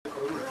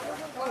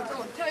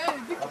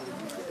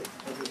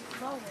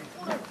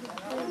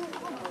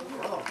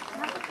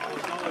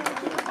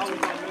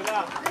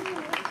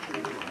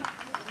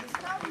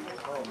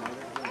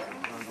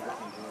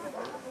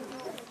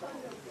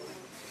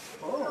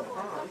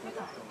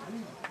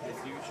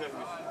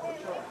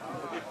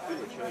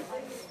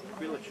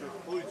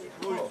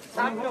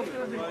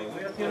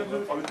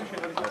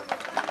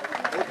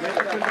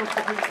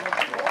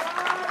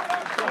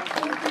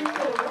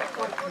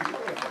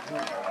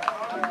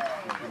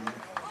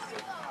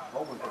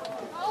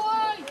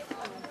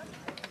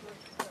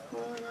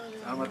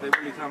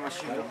ამატებული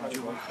თამაში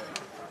ჯობა.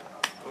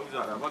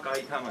 გზარა, აბა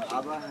კაი თამაში.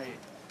 აბა ჰე.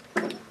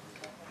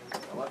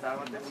 აბა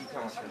დამატებული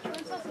თამაში.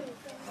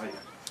 აი.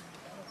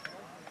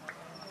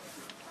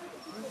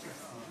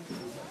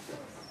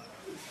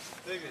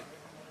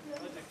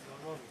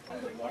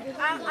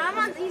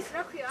 ამან ის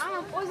რა ქვია,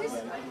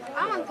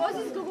 ამან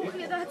პოზის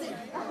გუგუხია და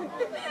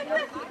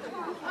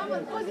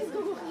ამან პოზის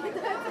გუგუხია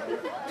და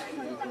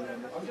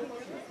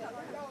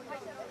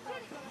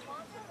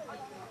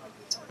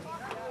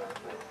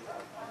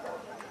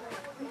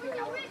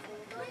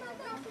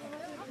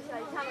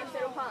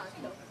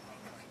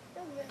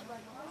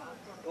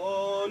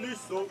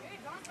ლისო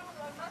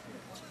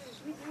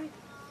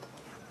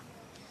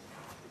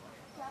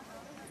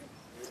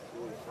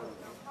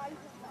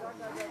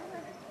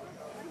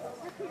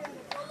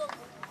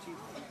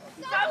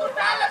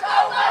საბურთალო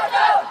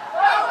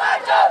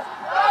გავმაჯო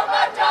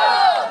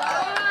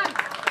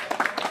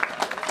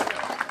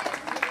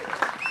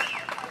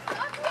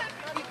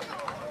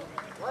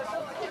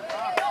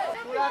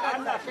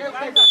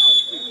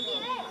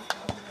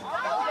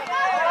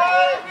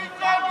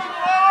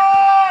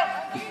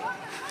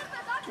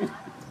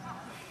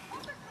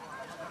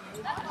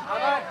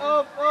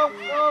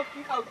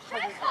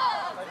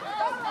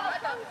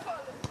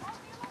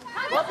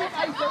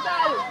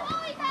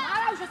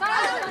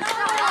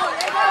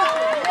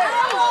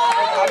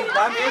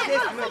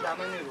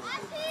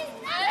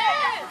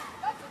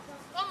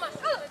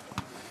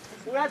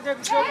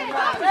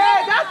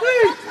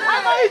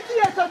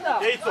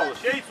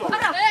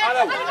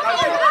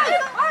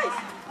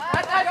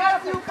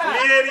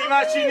ლერი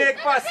მაშინეკ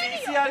პასი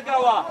ისი არ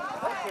გავა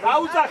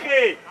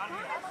გაუძახე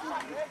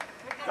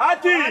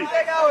გათი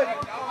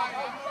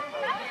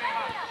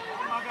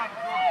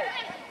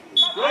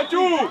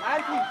ჯოჯუ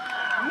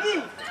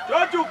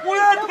ჯოჯუ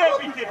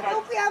ყურადღებით ეხლა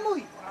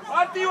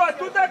მარტივა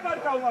თუ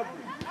დაკარგავ მაგ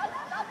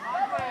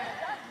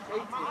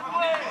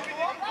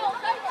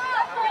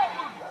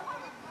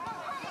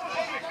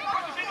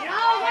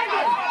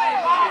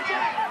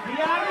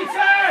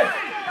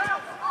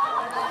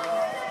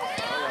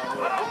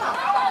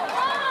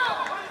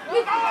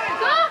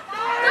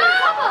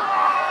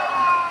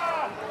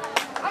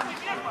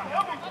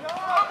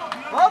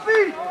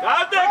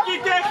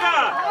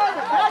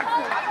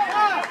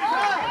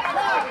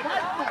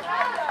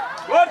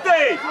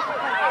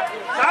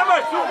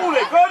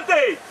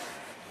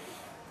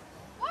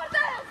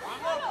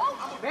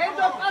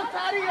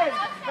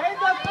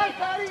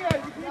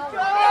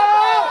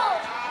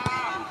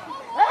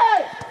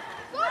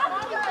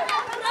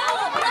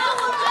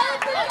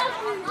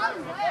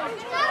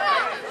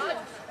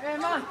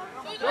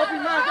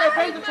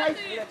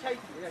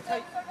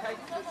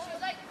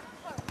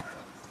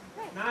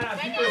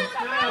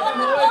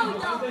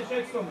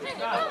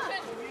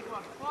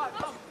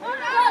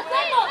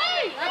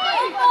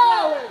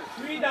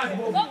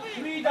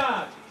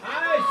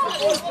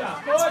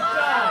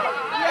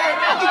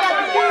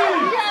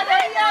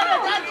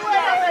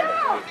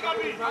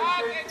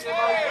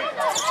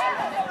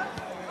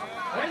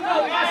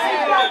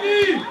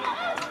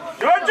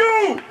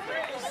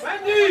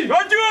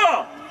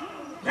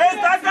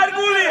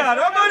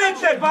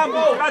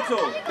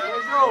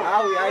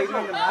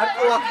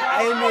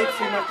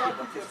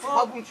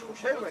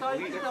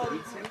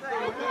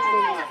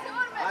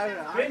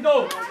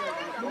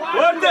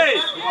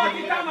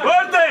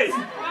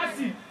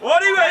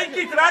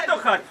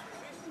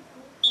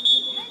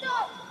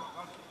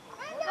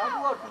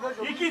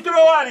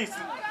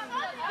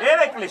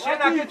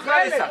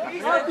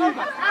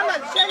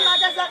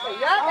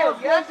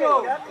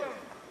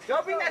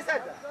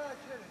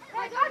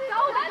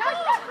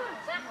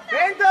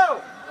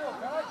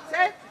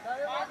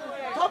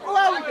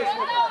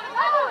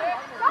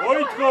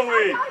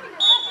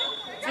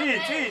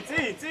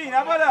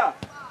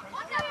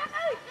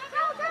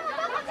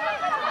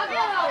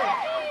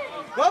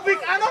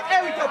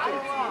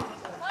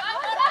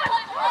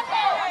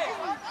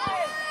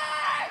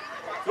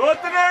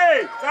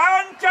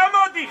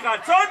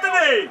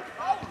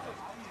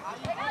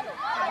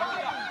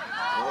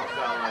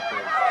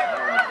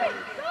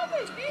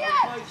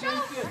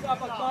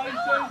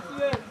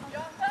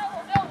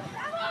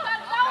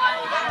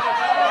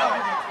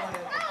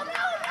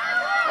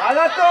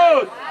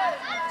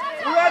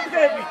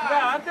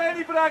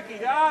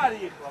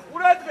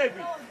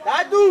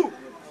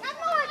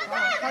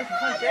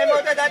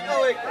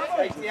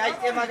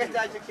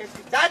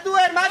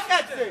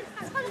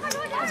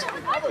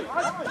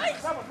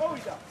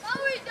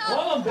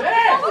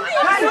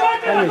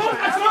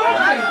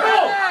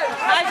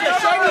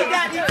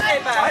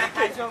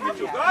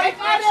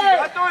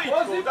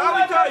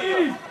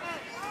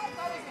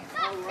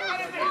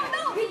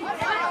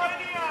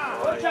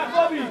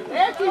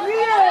ერთი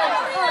ვიე!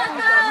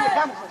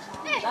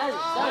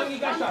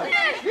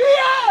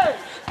 ვიე!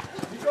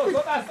 ვიკო,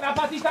 ცოტა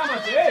სტრაფად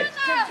ითამაშე,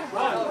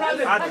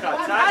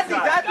 აცი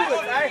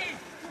დადუეთ, აი.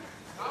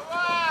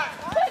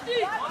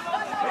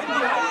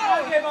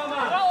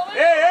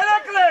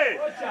 ერაკლე!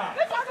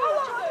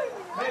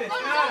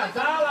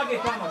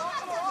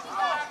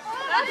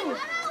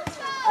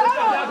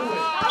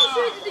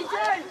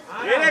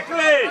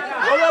 ერაკლე!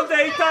 ბოლომდე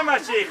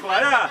ითამაშე ახლა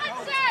რა.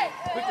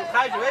 ბიჭო,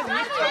 ხაჟო, ეს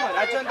მიხტომა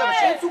რა ჩანდა,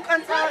 შენც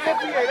უკან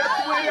წააღებია რა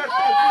თუ ვერ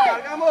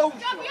არ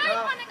გამოუშვო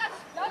რა.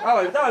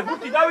 დავай,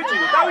 ბურთი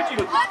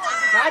დავიჭიროთ.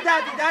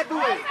 გადადი,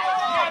 დადუე.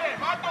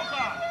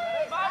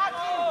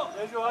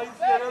 ეჟო,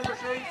 აიცია, რეჟო,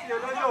 შეიცია,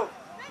 რეჟო.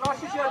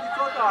 რაში შეადი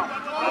ცოტა.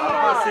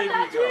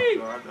 აბასები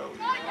გადა.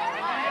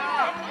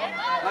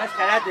 მას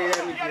ხარა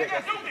დერა მიგრეკა.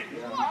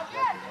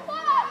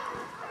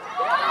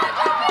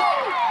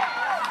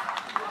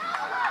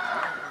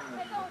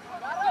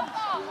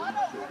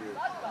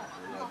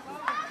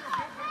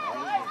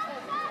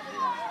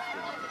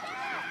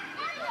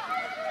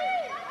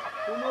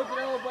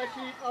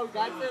 უმოძრაობაში იყავ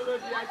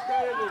გაწევრები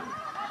აჩქარებები.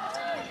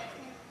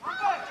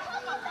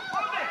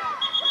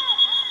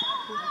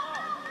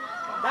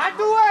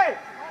 დადუე!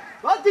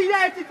 მოდი რა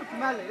ერთი თუკი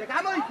მალე, რა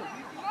გამოიწო.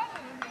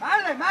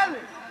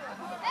 მალე.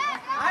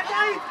 არ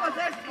დაიწყოს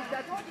ეს და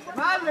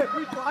მალე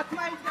ბიჭო, 10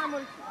 მაინც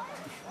გამოიწო.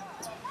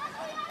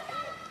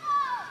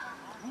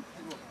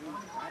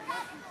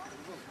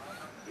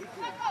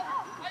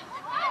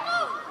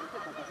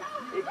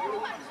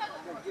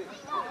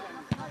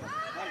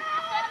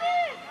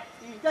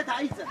 და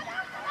დაიწყო.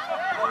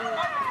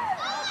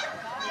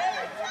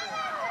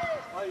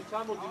 აი,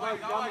 ჩამოდი,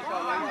 მაინც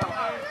გამიშალა.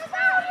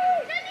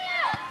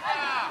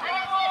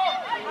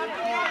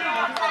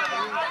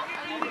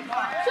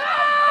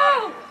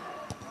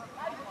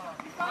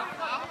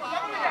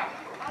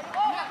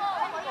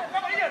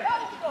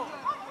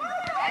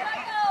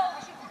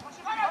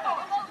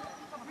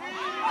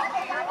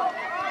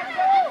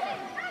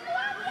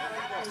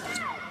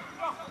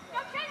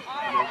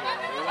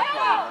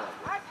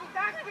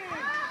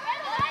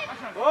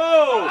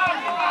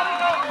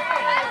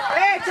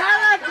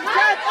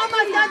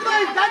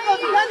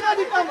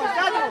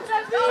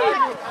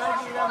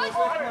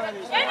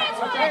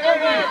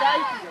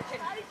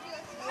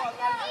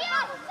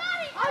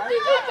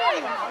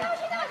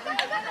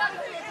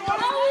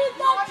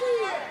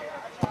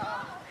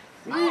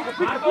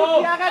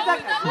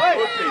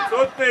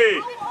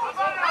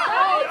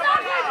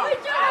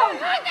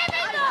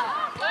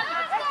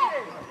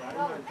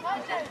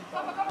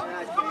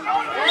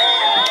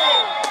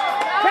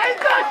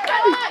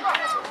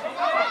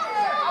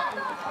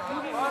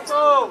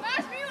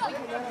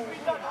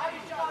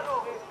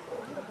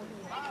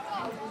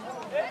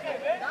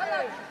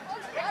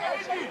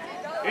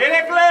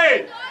 ერეკლე!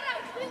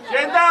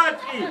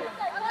 შენდაჭი!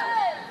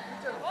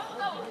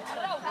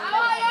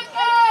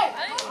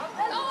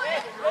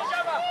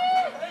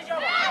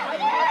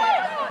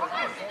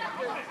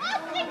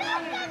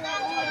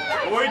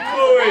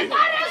 ოიტლოვი!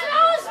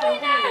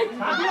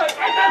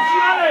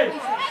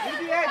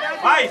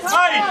 მაის!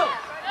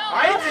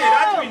 აიცი,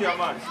 რა თვიდა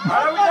მან?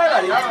 არავინ არ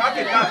არის,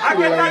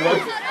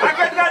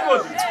 აქეთ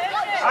გადმოდი!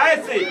 აი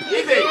ესე,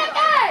 იდე!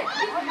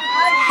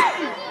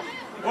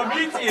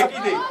 მომიწიე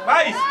კიდე,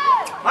 მაის!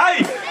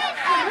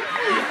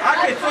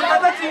 აქეთ ცოტა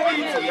და წინ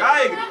მიიწი,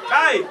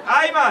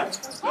 აი მან!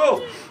 ნუ!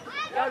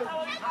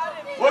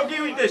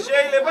 მოგივიდე,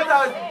 შეიძლება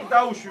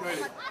დაუშვი.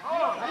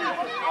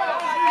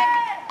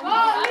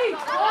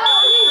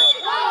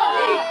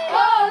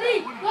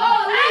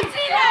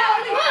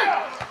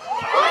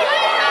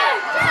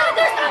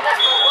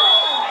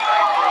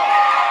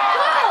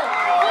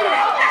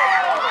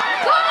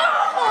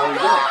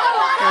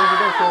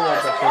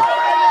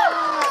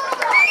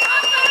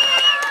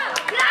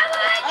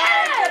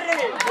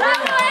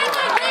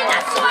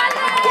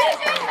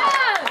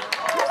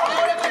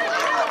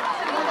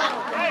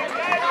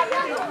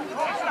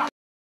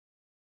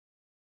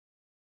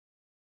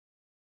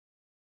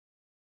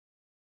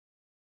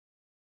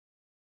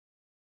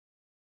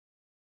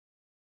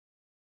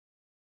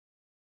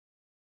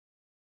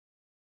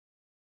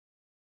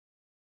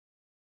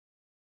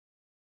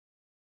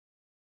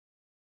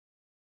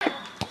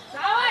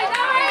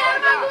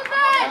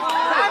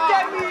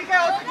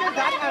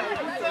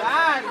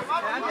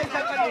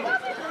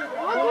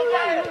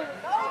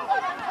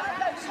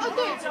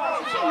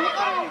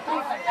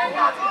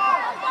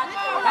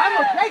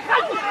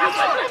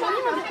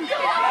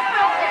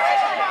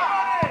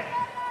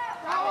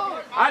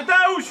 არ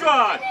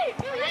დაუშვათ!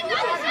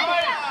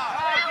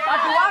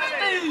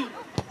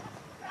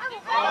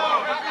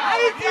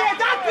 აიცი,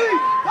 დათვი!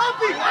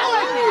 დაფი,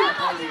 აუეთი!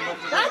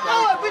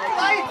 დათოვე, ბიჭო,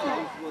 აიცი!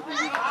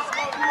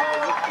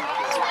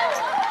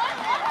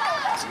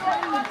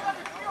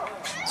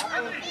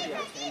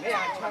 მე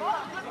არ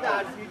ჩამოვიდა და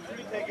არ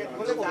ვიცი ეგეთ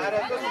გოლებს არ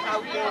აქვს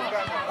თავიდან.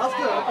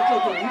 ასე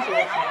აკეთო ისე.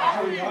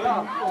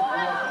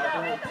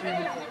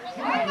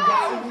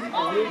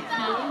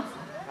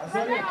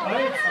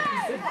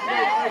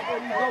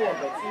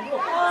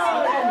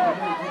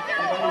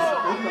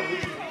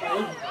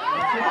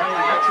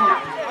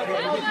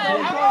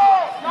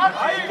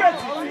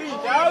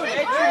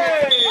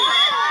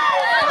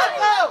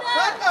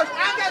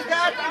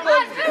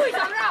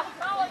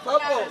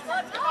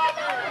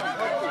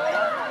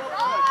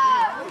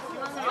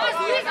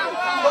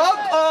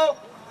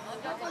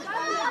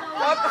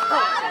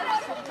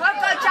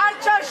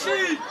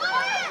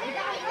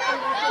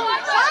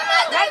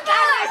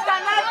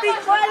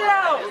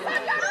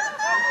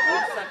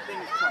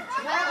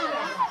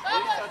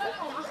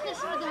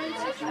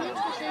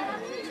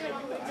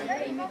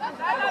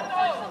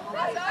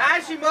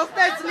 Ashi,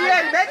 მოხდეს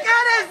ძლიერი,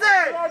 მეკარეზე!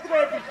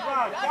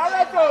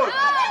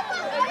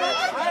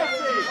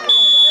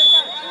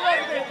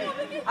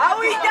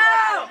 ავიდა!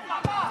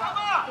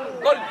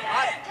 გოლი!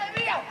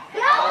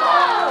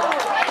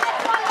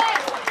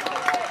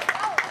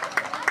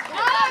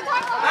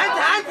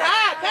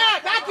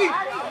 Taki!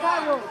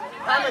 Tamam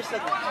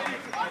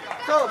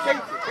So,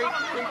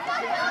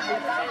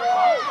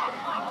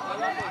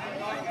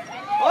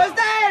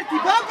 Ozdaerti,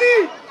 Bobby!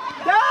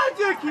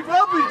 Dajeki,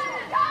 Bobby!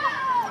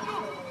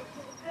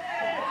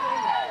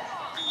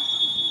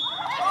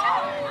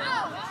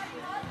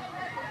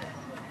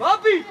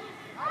 Bobby!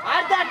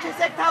 Ardache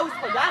sek taus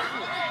po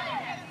dakhlo.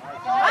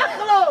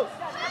 Dakhlo!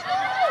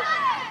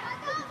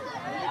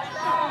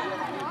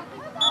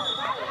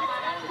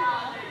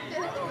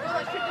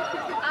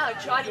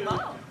 Charlie,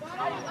 ma.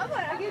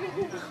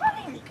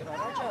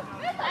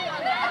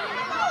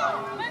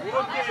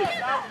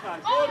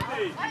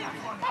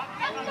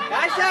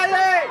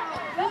 Gashale!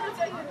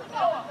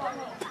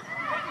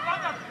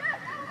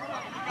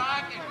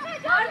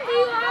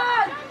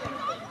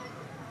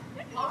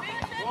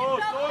 Oh,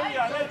 sorry,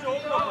 Alejo,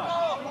 opa.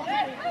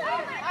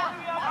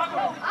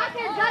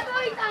 Ake zato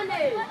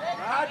itane.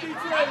 Radi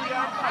celi,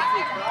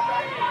 apasi.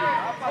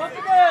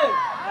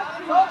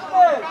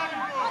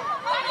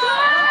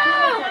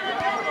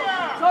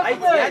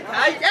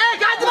 Ay,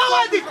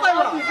 gadmavadi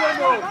qvala.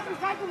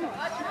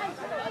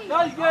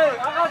 Dalge,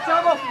 aga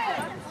chamo.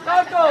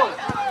 Starto.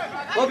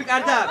 Bobby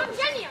karda.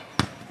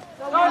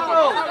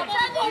 Starto.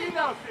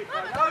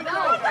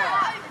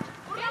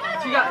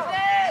 Chiga.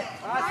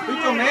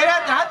 Bicho mera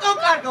dato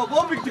karga,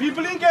 Bobby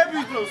dribbling-ები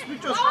ძროს,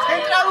 bicho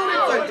ცენტრალური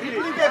წე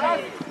dribbling-ები.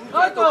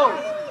 Starto.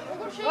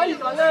 Ay,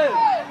 dale.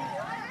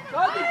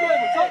 Dale,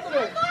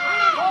 centre.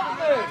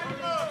 Centre.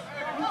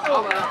 Bicho.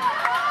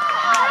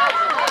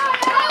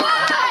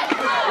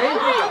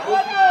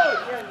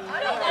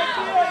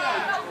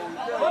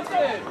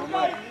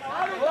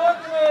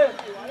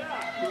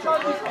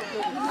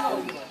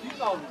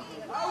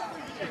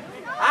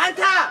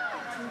 Anta!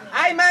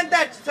 Ay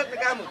mandat ცოტა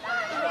გამო.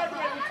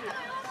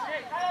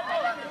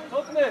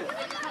 Topne.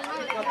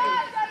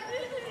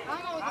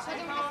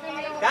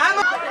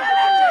 Გამო.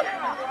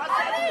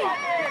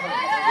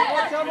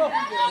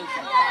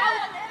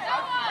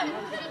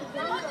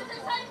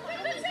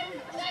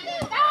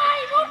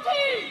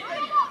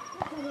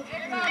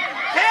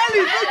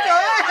 Heli, bicho,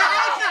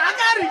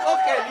 agari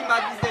ოხელი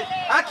მაგიზე.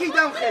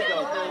 აქიდან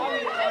ხედავ.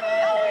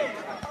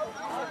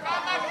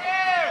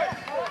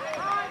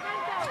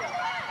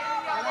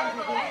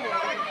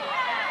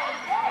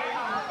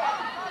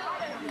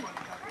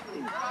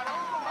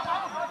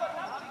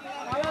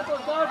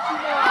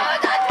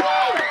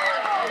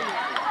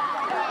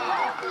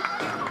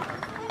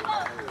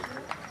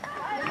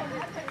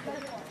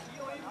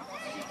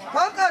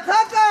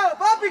 Thoko,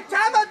 Bobby,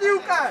 ჩამოდი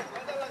უკან.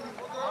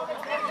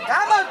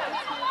 გამოდი.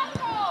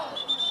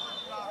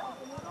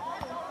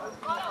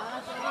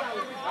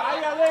 Ay,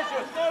 Alejo,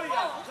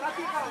 historia.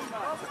 Trafica.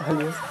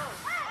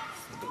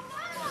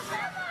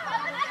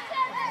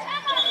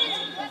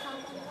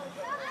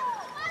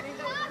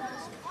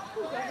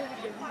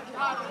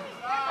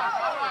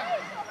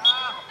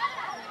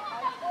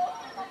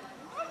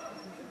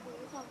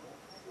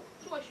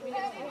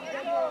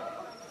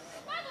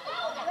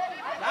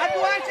 Dadu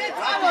anche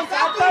ciao,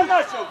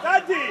 Atanașo,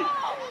 Dadi.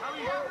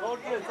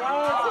 Orte,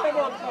 zațe,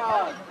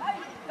 montan.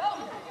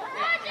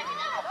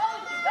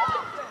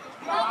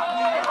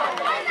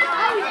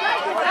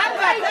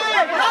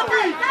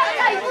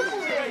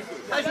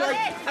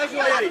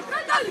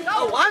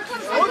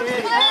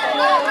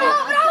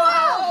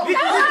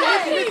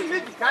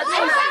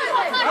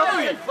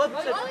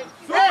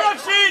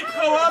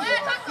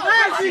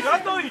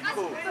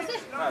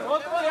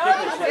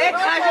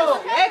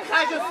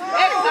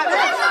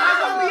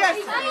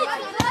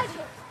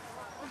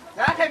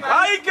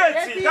 Ai,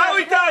 Găți, da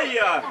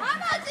uitaia!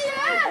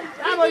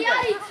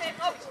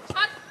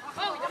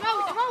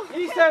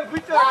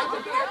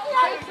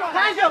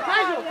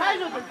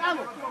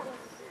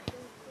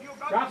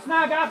 Gafsna,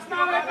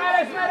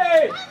 repares,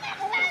 mere!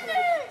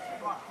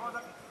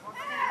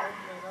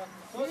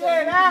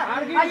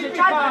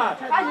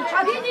 Ai,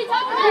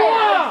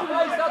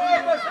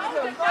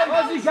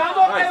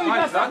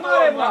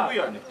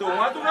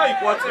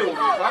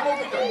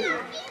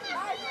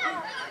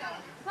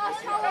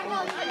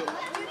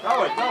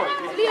 Давай.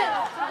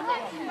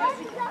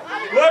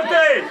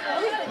 Корти!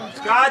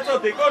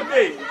 Скачоти,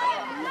 корти!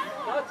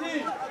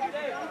 Кати!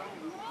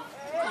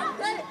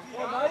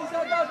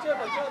 მაისა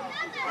დარჩება,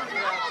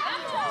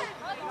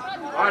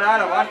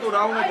 არა, ვარტო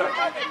რა უნდა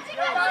დარჩით?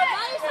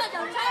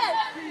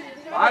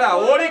 არა,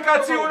 ორი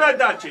კაცი უნდა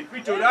დარჩით,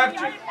 ბიჭო, რა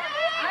გჭირ?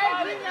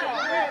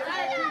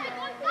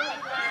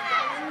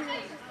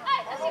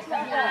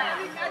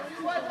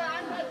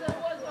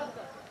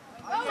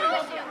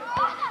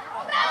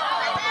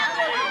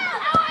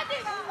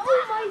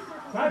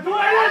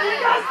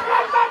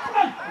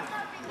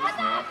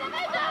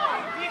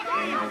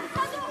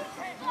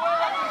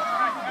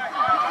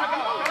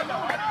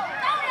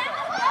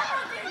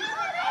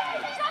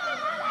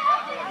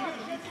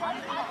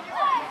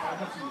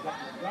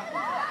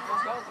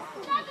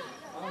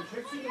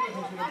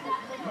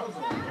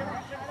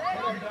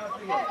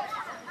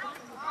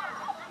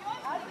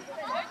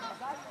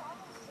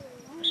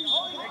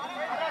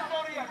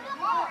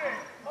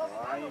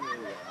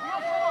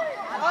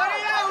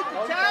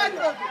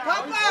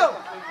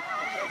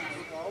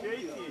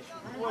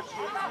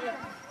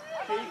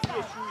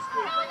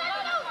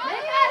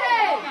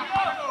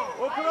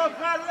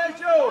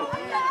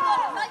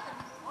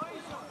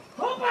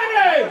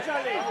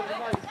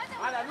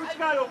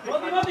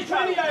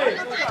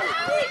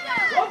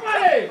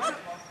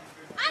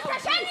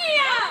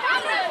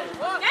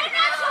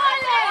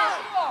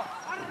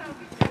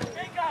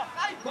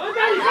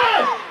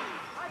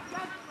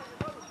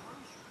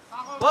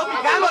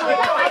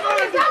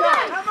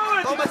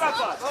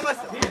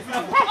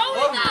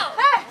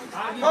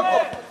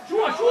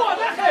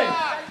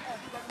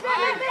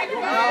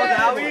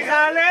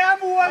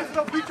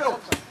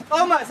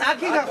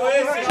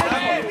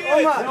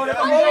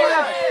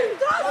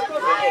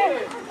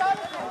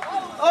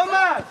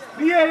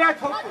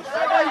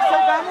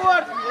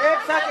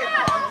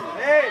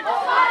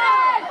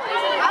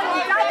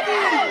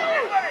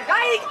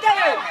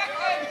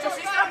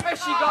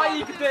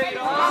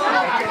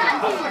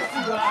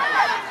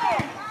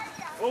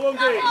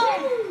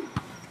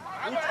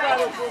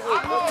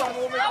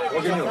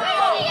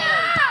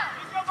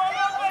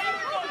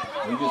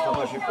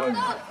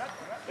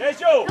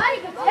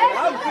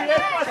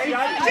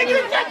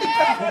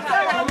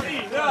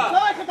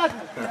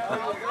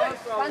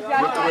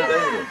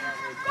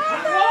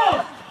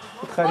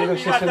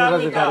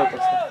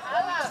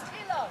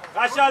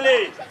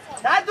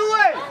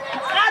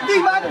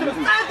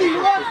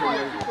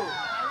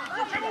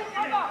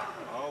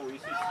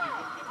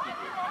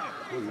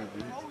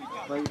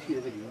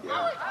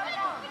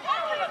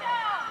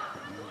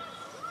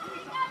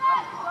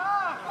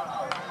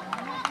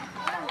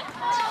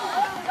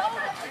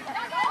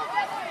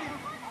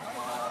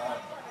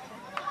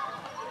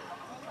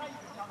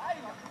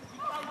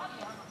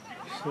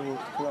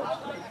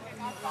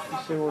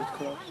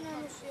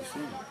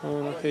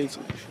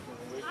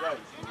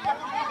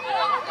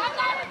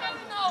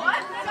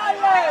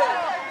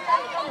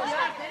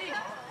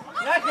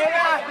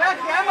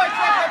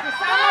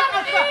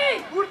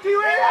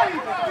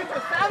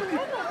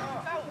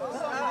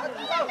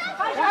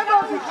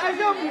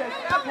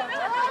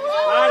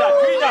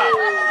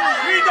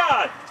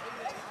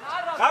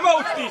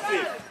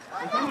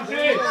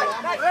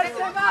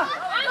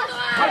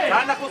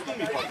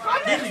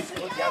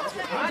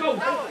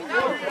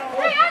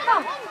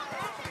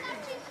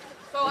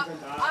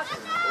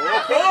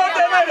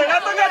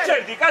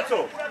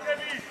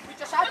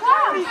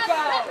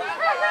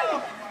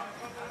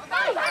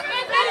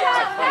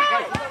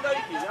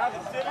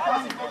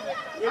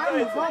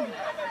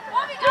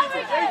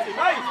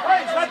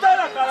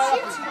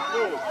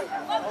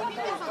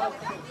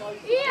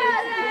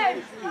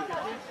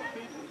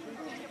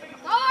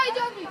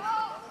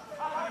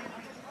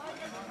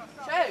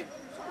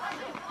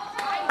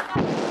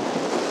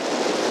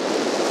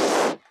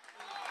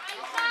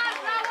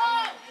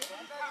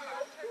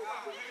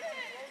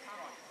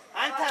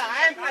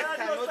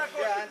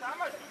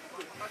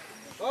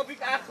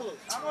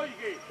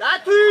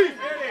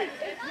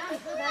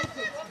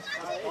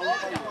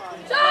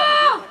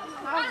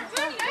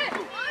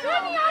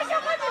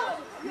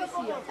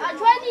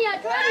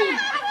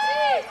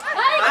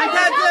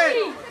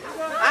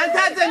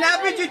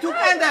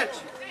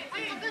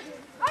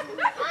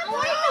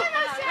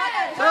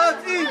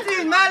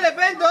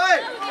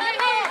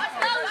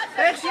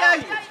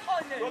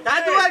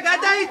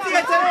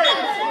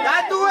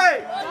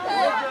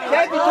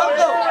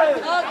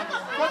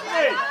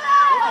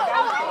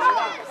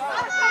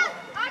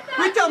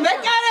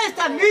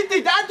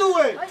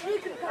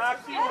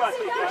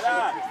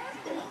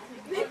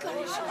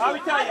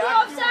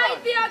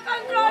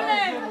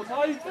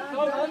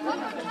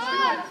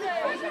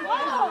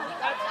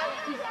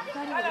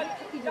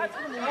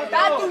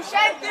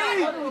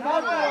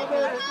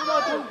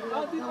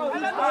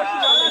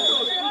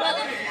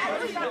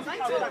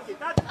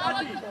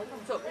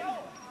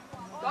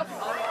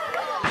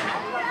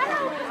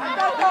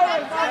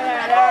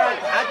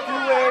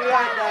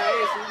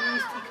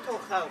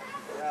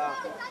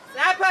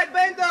 Zapad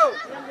Bendo!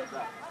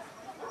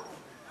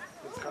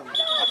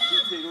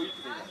 გაიცე რომ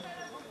იქნება.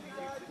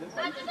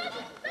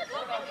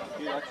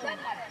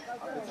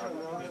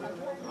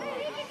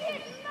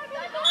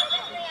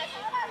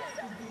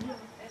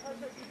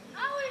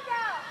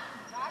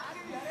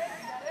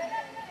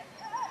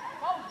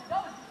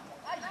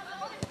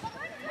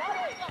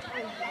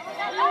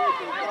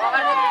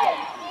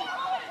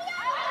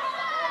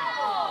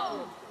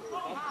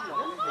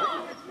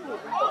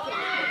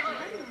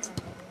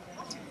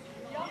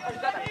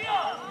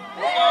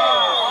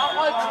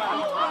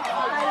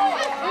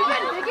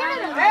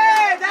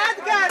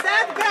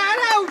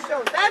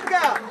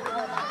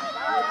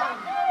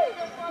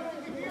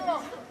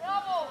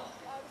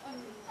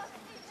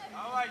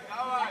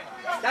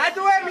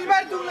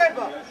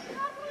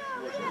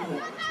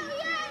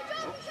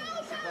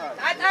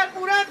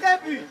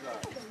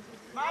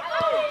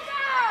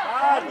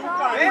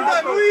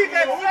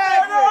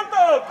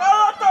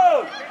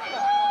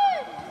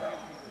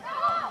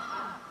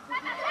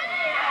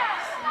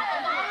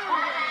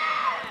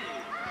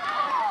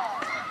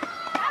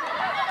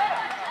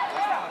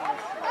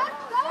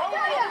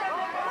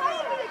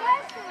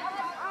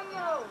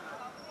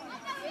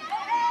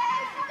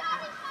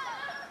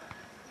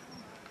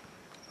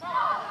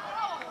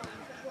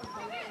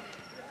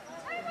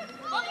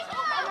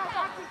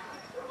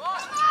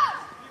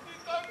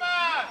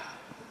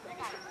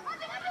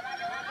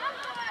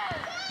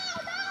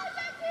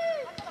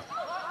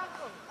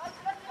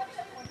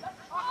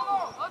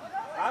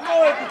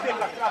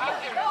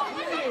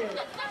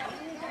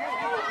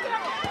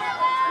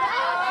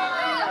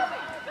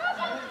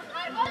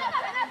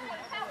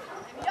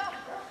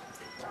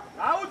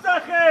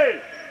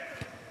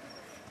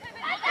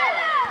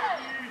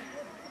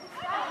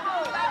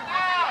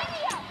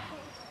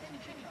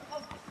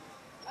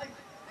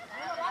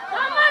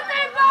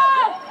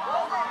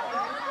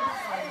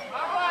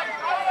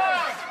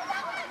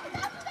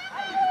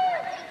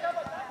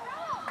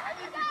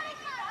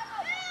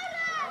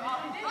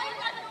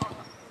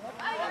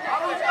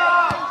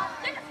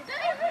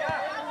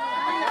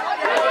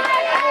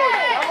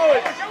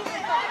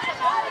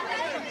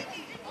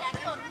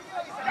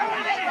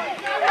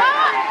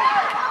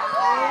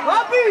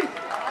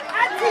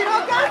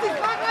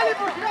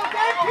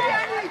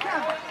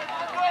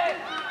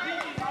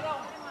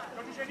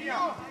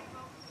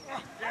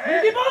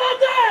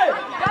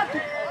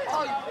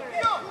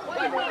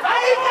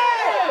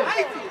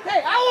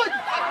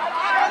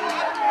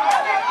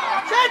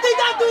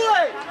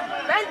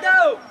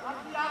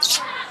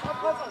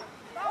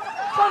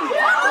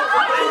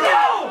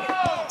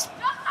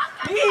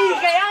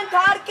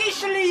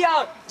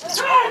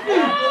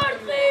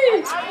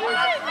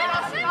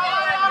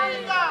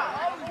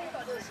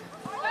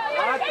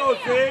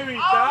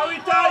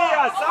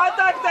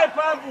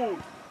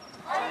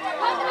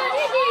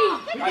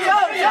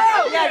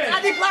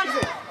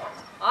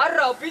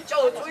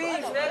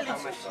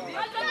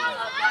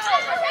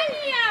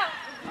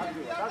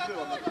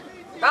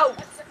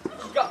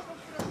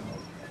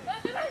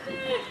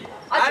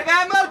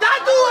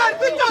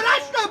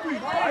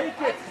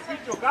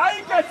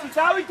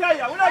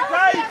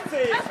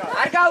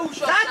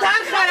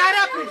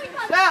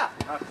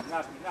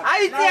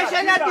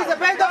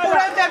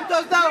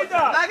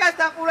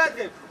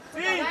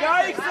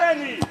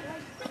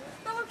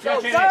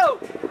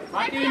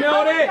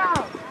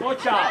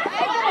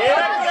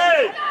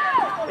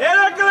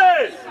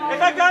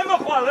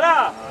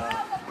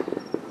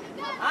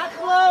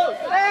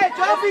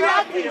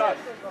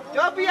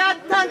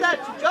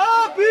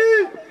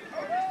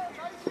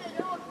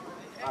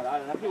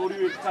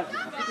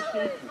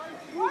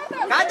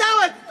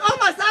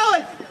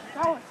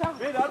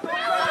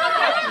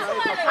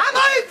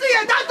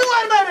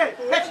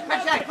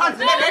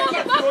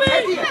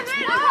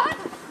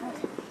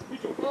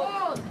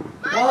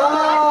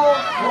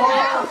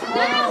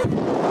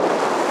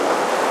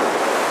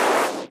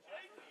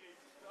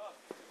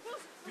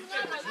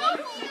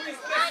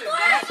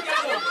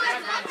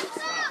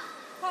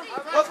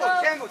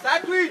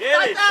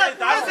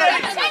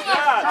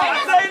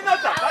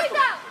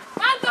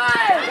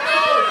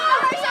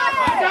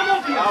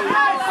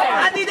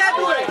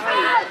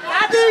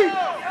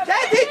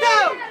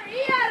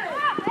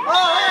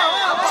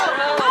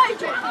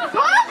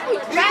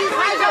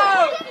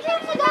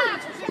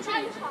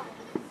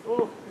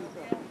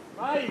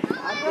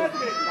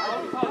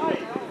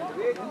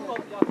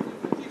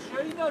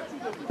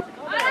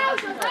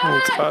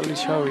 წყალი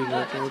ჩავიდა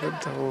და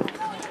დავორ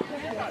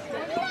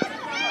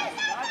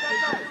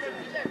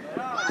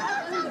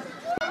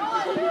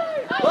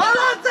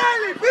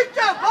ბოლოძელი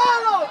ბიჭო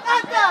ბოლო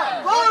ტატა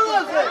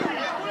ბოლოზე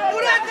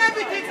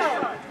ურატები თითო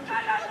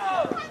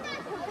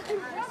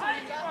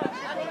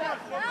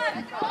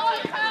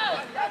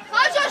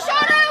ხაჯა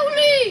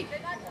შორეული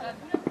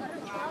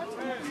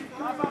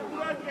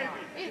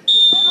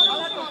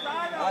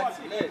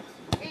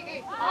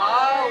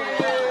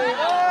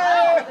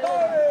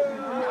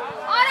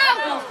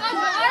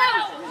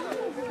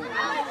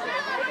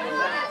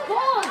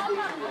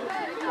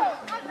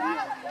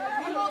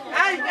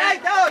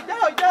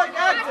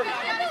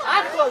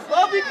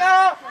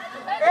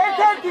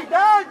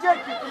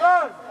Jackie, come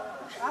on.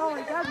 Oh,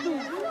 I got you.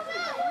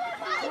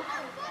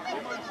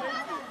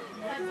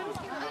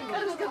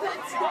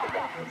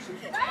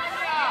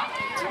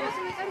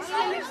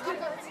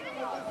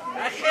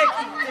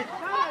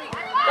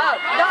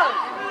 Down.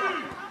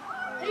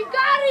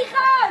 Igari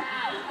Khan!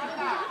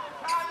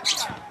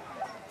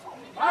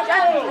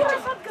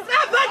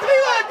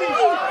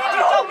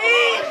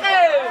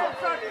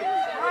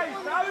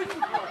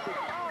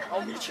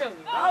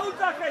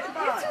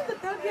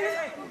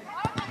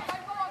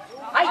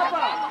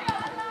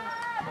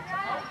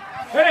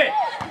 Hey!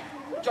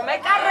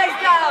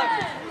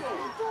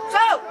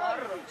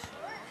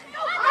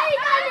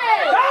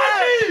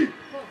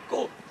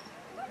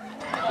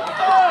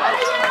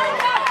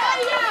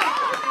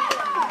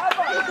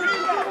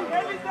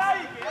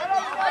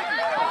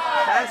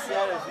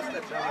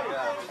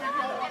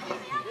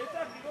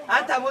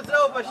 Anta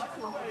მოძრაობაში.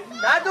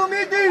 დადო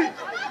მიდი.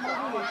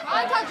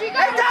 ანთა ჯიგა.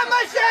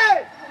 ეთამაშე.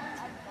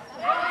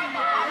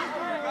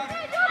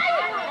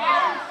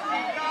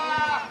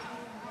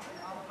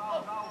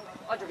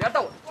 აჯო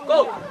გადავა.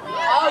 გოლ.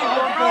 აი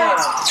ლონგა.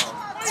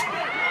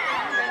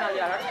 პენალი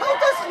არა.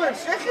 თავდასხმენ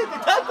შეხედე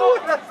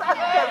დაგულა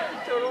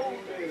საკაცო რომ.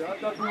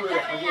 დაგულა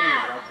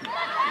ხაზონია რა.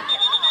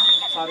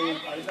 სარი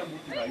არის და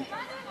მუთი გაი.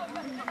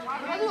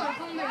 ანუ არ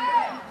ხონდა.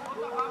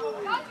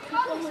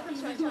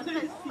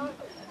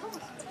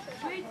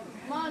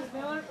 Mas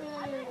melhor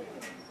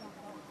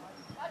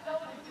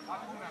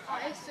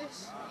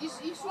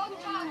isso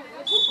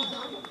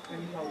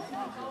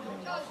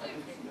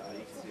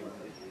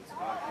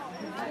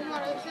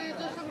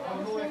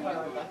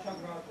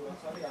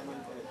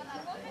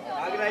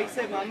აგრა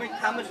ისე მამე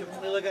თამაშობს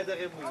ყველა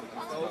გადაღებული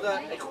იყო და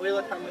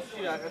ყველა თამაში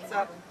რაღაცა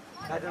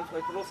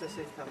გადამწყვეტლოს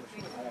ესე თამაში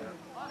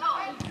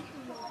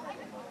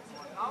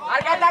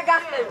არ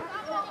გადაგახტე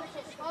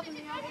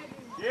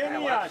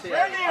გენიას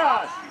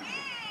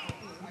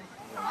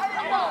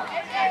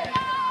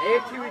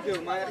ერთი ვიდეო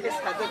მაიხეს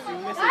სადაც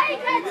იმეს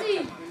Aikatsi!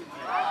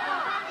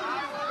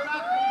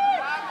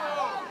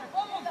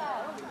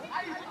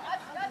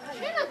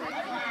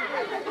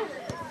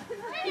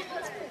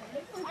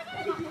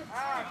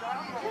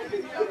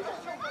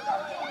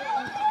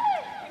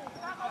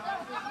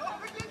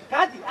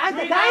 გადი,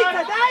 ანდა,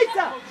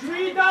 დაიცა!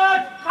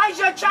 შვიდად!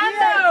 ხაიშა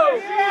ჩანდო!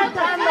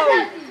 ჩანდო!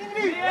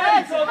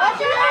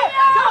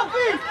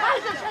 ჩოფი!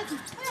 ხაიშა შეცი!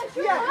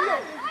 ია!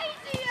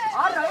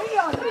 არა,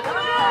 ია!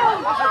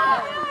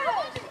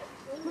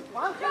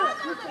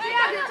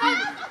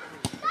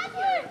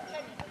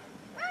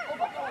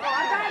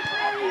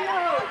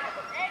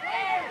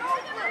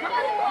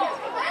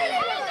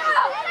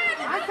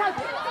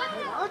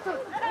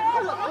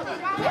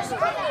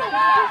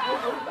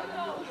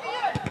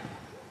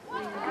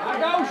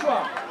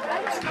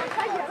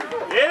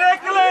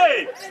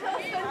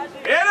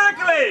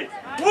 ერეკლე!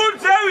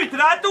 გურძევით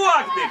რატო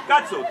აგდებ,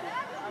 კაცო?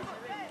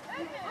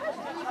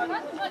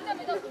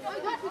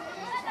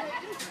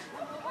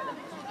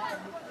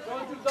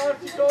 ჯოჯუ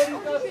დარჩი დორი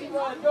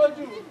გასულა,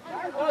 ჯოჯუ.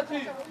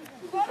 კაცი.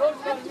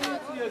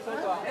 ჯოჯუ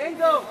ცოტა.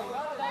 ენდო!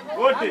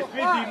 გოდი,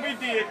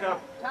 მიდი ეხა.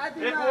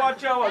 ეხო არ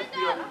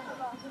ჩავასდიო.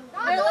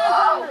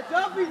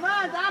 ჯობი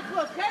მანდ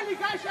ახლოს ხელი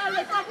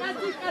გაშალე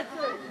კაცი.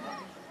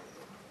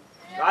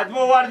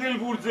 გადმოვარდნილ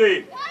გურძე.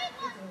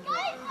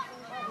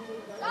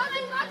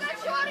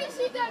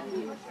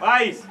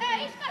 მაის.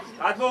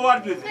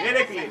 გადმოვარდნილ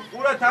ერეკლე,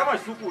 ყურა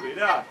თამაშს უყურე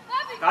რა.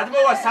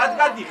 გადმოვა სად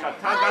გადიხარ?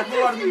 თან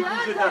გადმოვარდნილ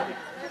გურძე დადი.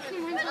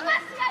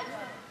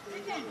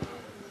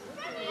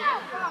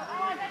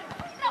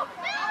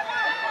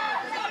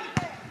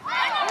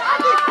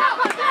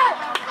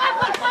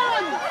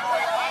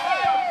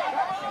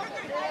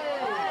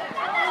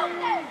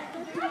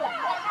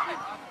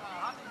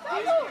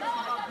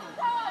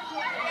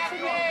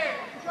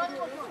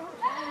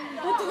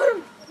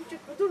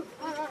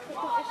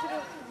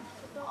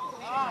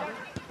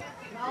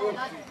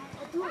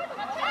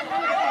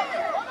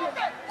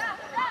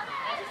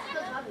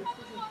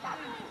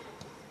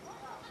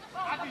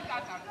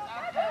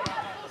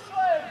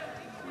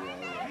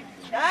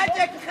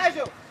 დაჭეკ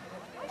ხაჟო.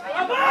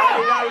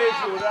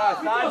 აიალეშო რა,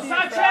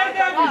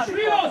 საჩერდები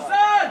შვილო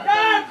სად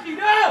დაარტყი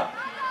რა.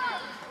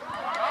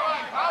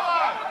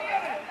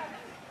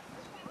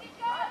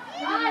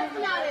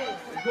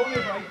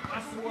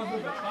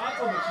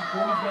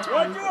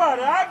 ჯოჯუა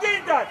რა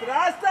გინდათ?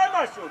 რას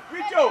თამაშობ,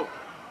 ბიჭო?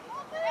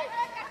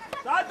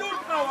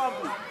 სადურტყავ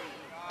ამბო.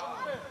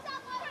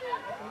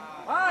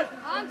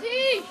 ანთი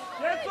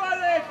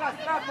შეცვალე ხა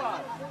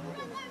სწრაფად.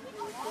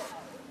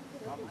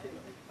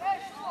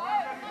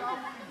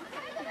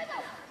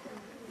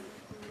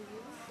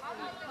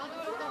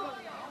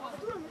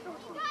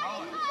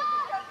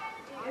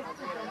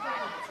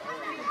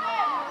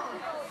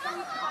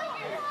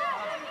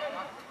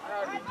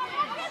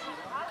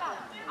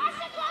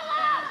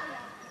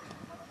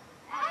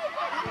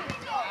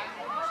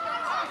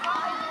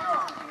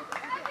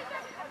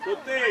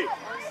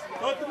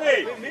 თოთნე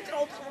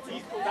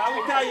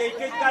დავითაი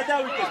ეგეთ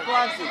გადავიქეს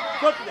პლანში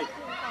თოთნე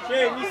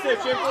შენ ისე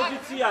შენ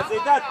პოზიციაზე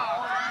და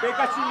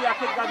ბეკაშვილი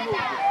აქეთ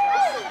გადმოვიდა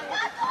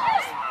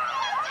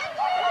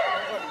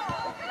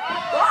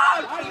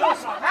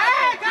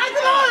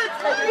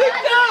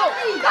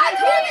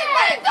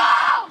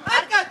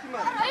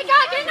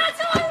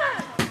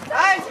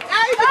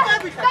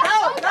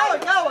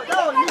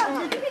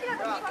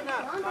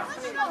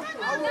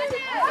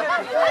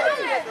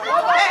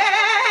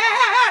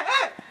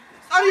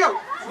Ariyo,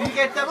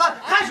 მიგეთებლა,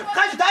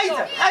 ხაჟ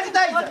დაიცა.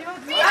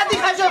 ადი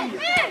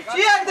ხაჟობია.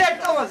 შეაგდეთ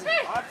თომაზე.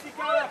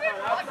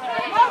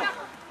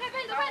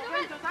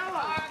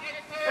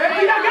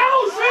 ებინა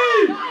გაუში!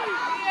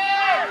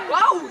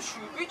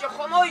 გაუში, ბიჭო,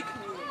 ხომ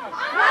მოიქნი?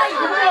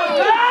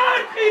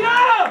 დარტყინა!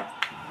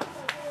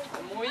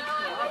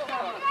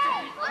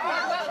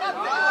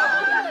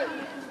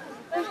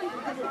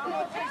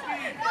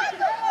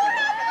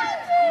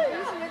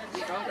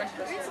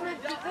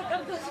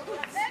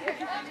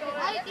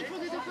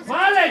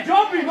 მალე,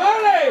 ჯობი,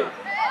 მალე!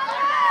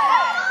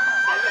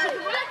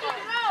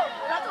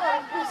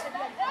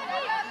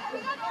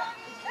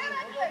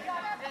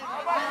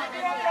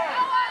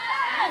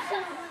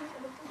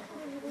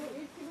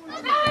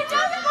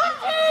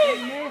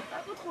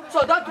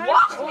 ცოტა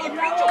დუახმი,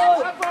 ბიჭო.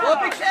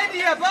 ბობი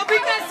შენია, ბობი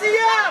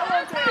კაცია.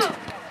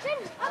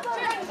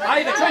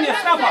 აიდე, ჩვენია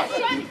სწრაფად.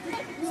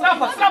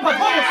 სწრაფად,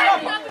 ბობო,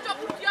 სწრაფად.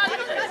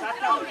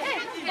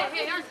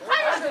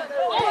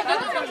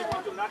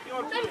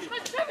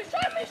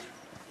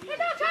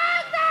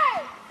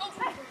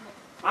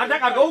 არ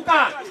დაკარგო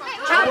უკან.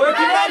 ჩაგო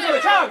ერთი ბაზრე,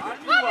 ჩაგ.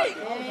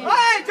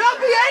 აი,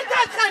 ჯობი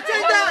ერთად ხარ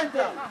შენთან.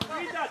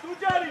 ვიდა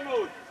თუჯარი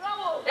მოვ.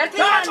 ერთი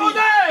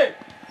ჩაწოდე!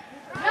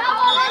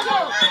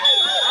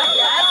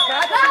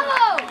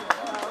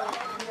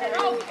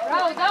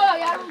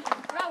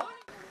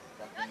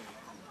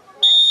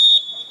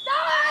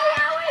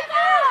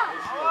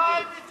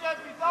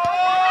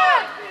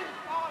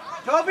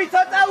 ჯობი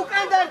ცოტა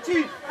უკან დარჩი.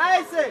 აი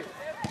ესე.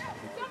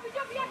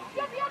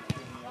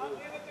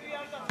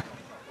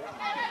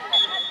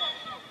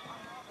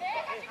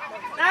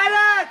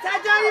 არა,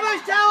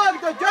 საჯარიმოს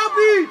ჩავაგდო,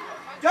 ჯობი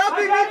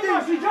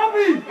მიდი.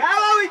 ჯობი!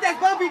 გავავიდეთ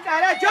ბობი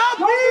კარა,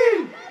 ჯობი!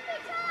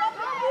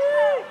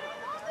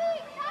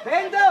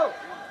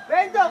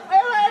 ბენდო,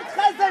 ყველა ერთ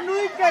ხაზზე ნუ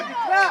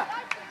იდგებით რა.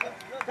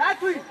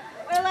 დათვი,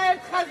 ყველა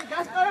ერთ ხაზზე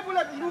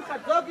გასწორებულები ნუ ხარ,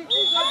 ზოგი.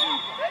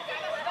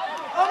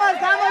 ომარ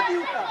გამოდი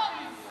უკან.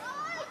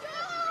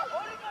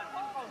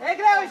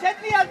 ეგრევე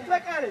შეტყვიათ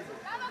ფეკარეზე.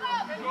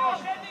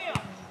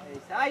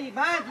 ეს აი,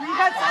 მან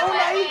ვიღაცა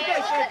უნდა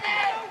იდგეს.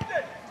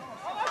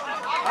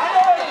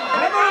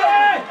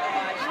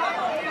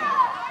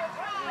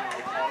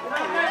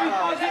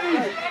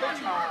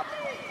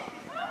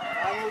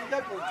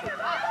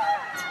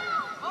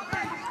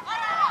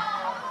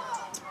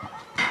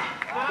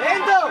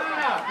 ბენდო,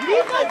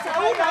 ვიღაცა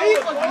უნდა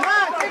იყოს,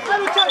 მან, ეხლა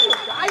ჩაჭო.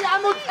 აი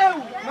ამოწეუ,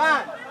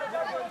 მან.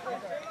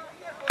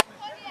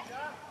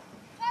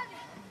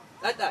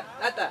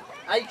 ტატა,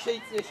 აი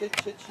შეიცი,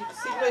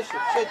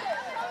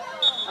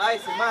 აი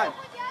ესე, მან.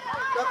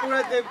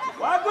 დაკურადებთ.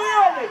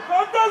 ვაგვიონი,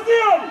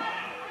 ფანტაზიონი.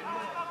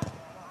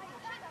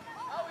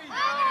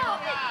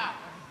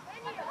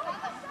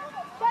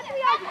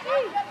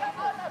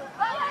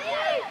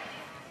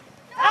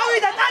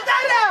 ავიდა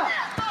ტატარა!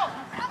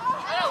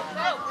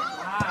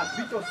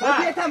 ბიჭო,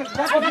 მოდი ეთამაში,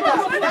 მოდი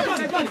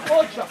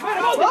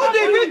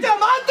მოდი, ბიჭო,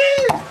 მოდი!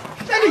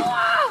 შენი!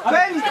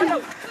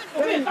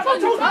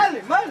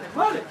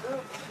 მალე!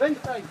 ვენ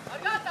წაი.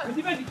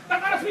 მიდი,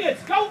 ტაკარას მიეც,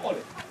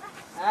 გაუყოლე.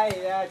 აი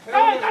რა,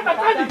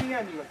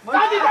 ადამიანი ვარ.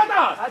 დადი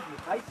ტატა!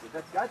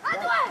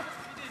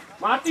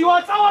 მარტივა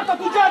წავარდა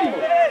თუჯარიმო.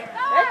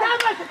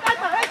 ეთამაში,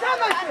 ტატა,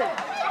 ეთამაში!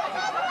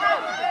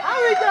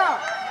 ავიდა!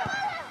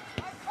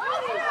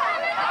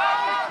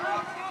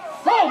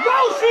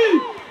 გაუში!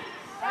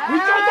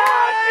 ბიჭო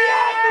დაარტყია,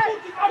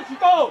 მუთი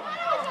კარშიტო!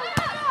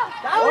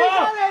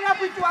 დავიწყე რა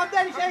ბიჭო,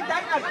 ამდენი შენ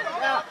დაკარგე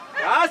რა.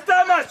 რას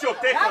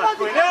თამაშობთ ეხლა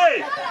თქვენ, ე?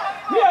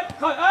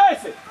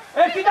 ესე,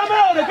 ერთი და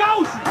მეორე,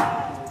 გაუში!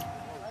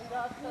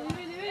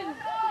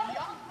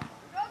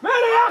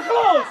 მერე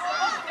ახლოს!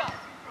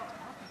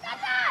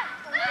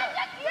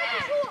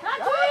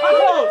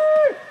 ახლოს!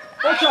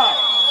 ოჩა!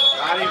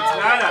 არი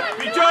ძნარად,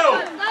 ბიჭო!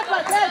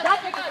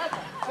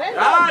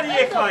 არი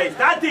ეხლა ეს,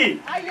 დათი!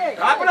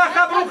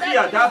 გაპრახა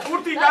ბრუხია და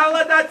ბურთი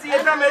დავლადაციე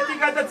და მეტი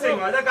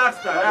გადაცემა და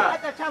გახსდა რა.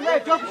 ჩამე,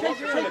 ჯობ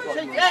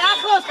შენ.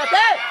 ახლოს ხარ,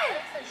 ე?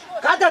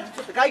 გადადი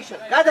ცოტა,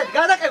 გაიშალე.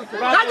 გადაყევით.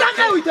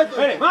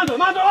 მერე,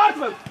 მანდო,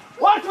 ვართმევ!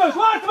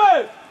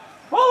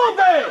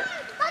 ბოლომდე!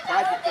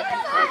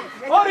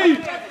 ორი!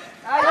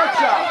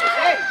 აიოჩა.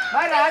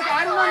 მარა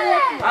არ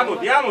მომიყვი.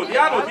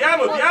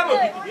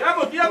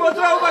 ამოდი,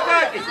 მოძრაობა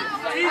გააკეთე.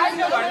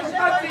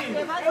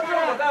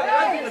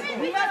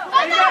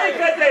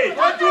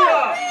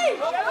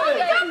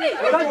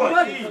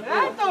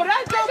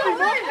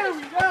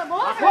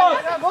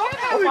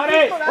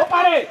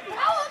 ოპარე!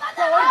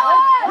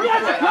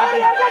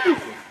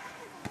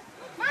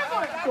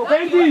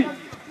 ბენდი!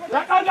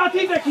 რა კარგად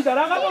იდექი და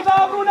რაღაცა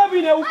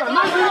დააბრუნებინე უკან.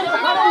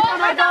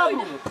 უკან არ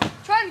დააბრუნე.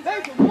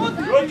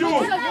 როჯუ!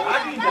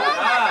 აგინდა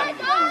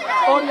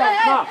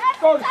რა!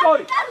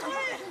 სტორი!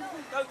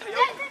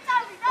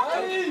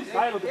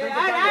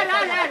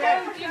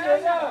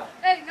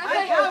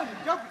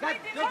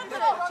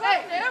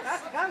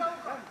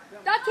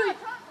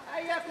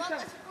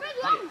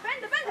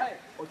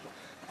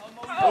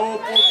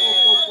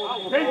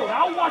 ბენდო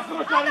რა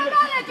უასდრო ჩარიმე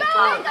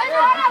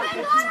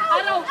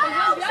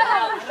არა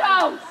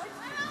უშავს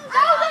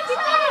დაუდი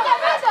წერია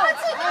ბენდო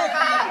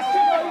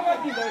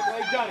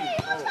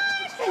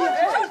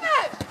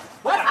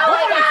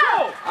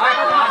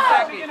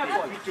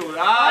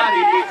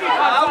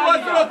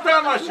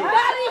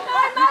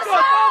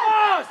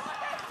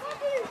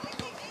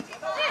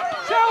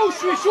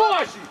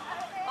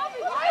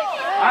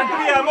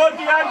Andrea,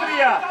 Monti,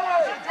 Andrea!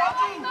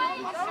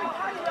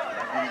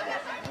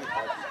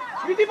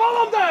 Vidi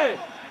bolomde!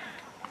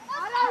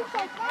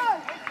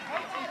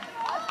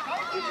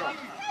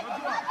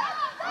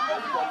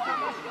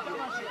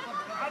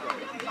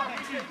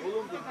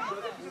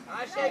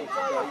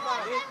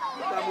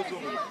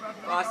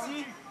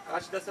 Asi,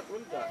 კაცი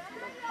დასაკვირველი და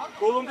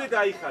კოლომდე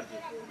დაიხარჯე.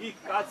 იქ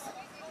კაც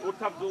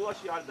ორთაბ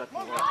ბრძოლაში არ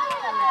დათმო.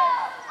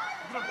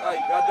 აი,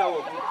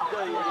 გადავოდი და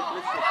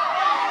ერეკლეს.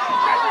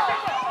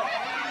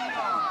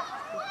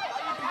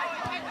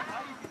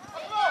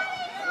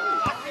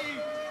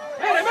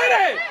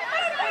 მერე!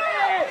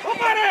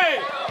 ოპარე!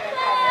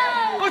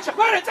 ოჩა,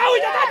 მერე,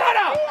 წავიდა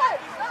დადარა!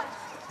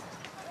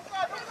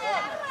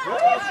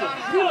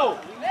 გილო!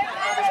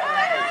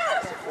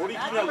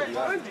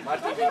 ორიგინალურია,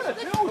 მარტივი.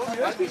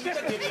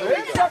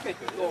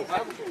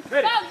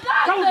 მერე,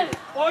 წავიდა!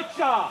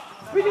 ოჩა!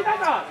 ვიდი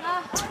დადა!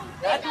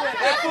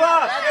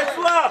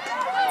 ესვა!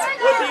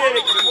 მოდი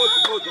ერეკლე,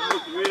 მოდი,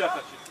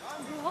 ვერახაში.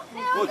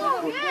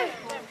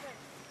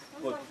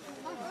 მოდი.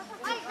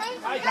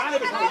 აი,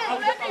 განები წავიდა.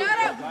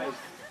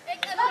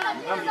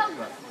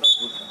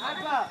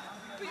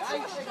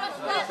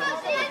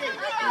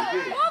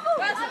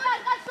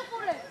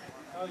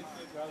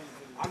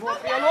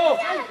 ამოყიალო!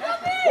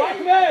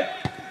 ვაკმე!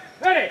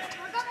 მერე!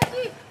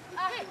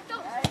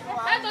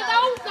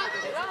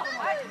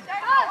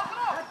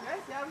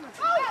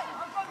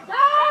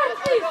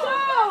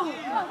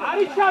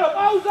 არის ჩარო,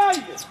 პაუზა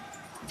იდე!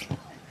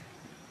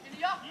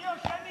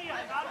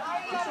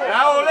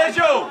 რაო,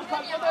 ლეჯო!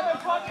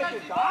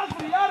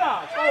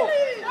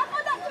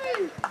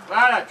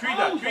 არა, არა,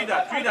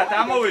 ჩვიდა,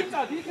 დამოვედი.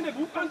 იქნებ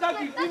უკან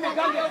დაგიყვი მე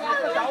გაგეხა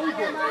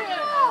დაუგო.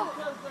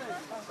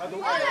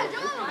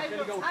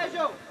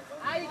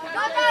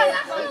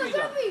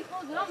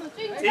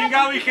 წინ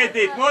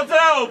გავიხედეთ,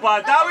 მოძრაობა,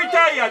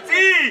 დავითაია,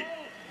 წინ!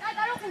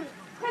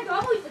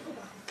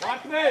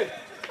 ვაკმე!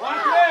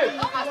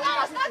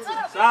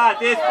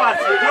 საათ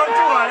ესპასი,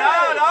 ჯოჯუა რა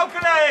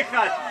უკნა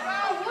ეხათ?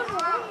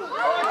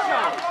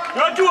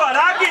 ჯოჯუა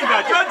რა გინდა,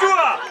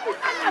 ჯოჯუა?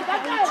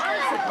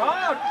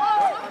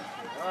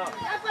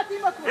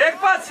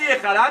 ეკპასი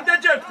ეხარ,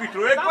 ამდენჯერ თქვით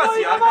რომ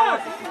ეკპასი არ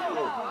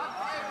გავაკეთეთ.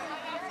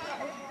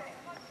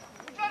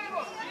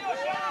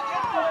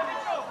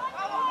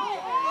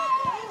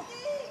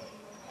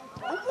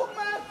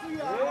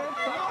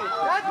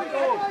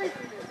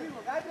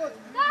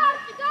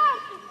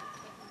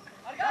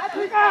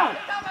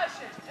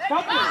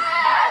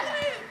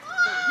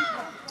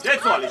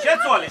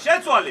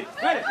 შეცვალე!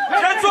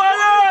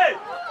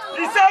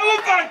 ისა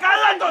უკან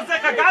კალანდოს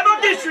ეხა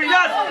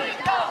გამოგიშვიას!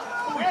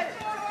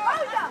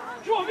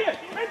 ჯოვი,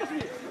 მეთქი!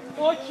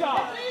 ოჩა!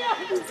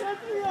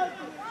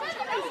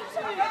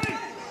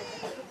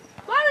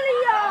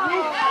 ბალია!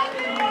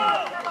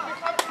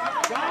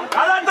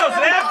 კალანდოს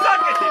რეაქცია,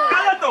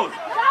 კალანდოს!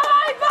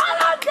 დავაი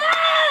ბალანდე!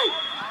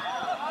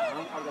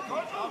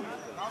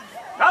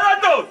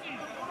 კალანდოს!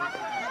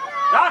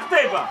 რა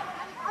ხდება?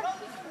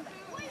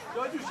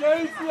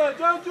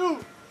 ჯოჯუ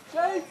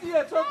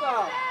შეიწია ცოტა!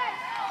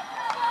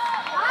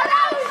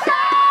 არა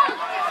უშავს!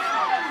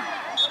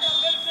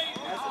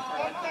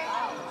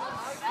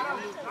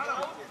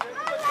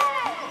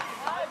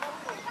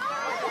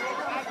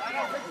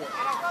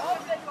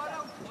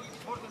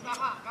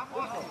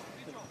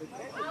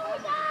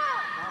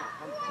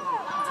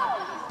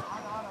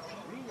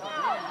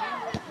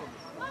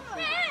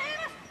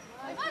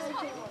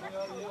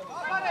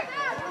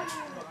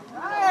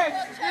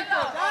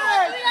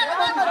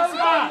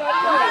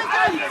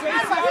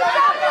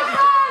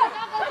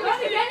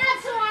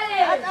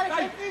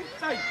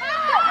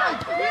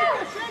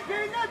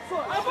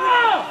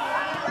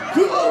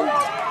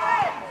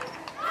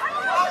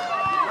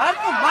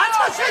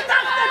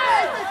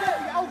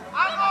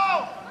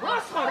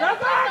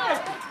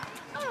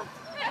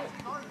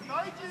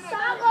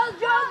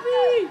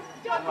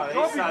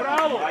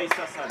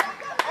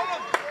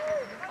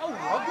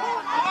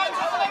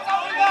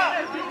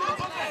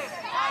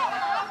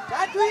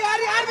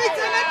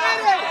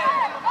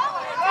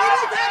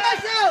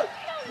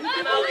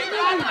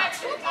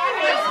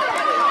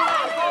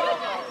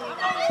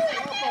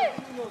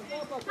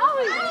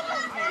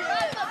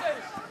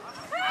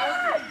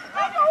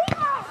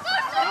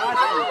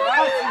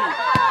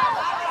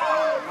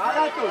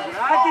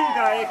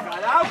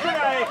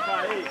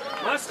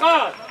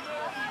 Mascot!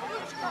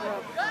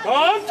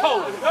 Don't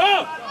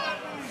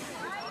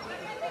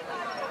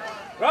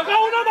Raga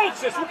una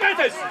moxe,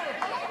 suketes!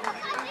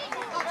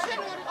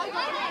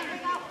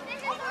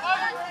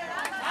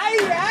 Ai,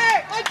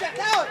 ocha,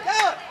 down!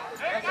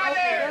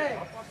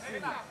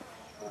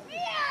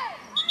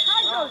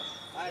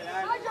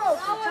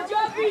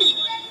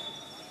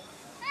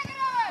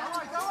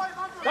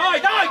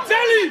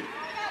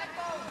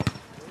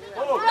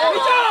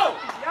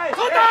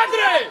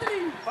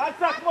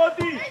 კაცახ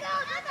მოდი.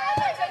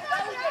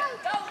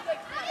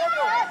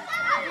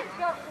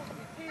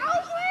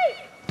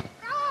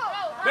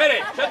 მერე,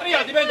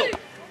 შეტრიალდი ბენდო.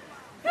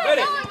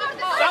 მერე.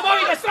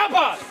 სამოვიდა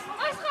სწრაფად.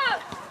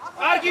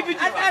 კარგი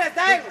ბიჭი. ატარა,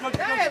 დაი.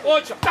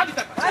 ოჩა, დადი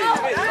და.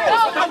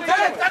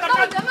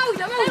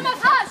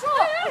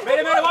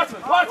 მერე ვარცმე.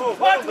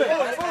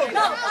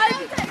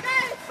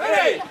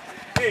 მერე.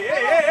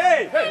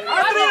 ეი.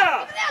 ანდრია.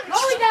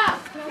 მოვიდა.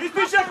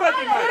 ისთვის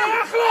შეკვეთი მაგ. მერე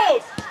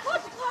ახლოს.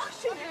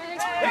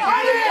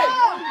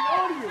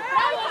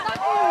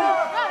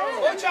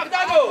 ოჩა,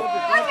 დადო.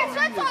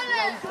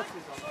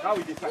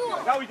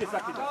 გავიდე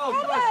საკიდან.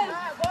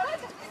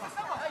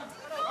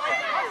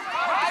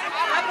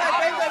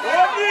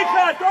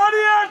 ოდიხა,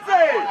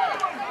 დორიარზე.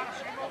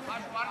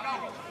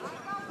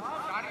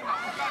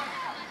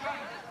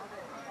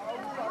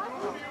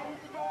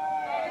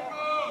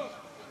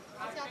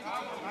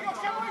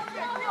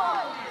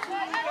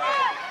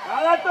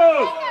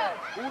 გალატოს,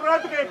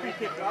 ურადღებით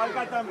ხა, არ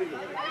გადამრიგე.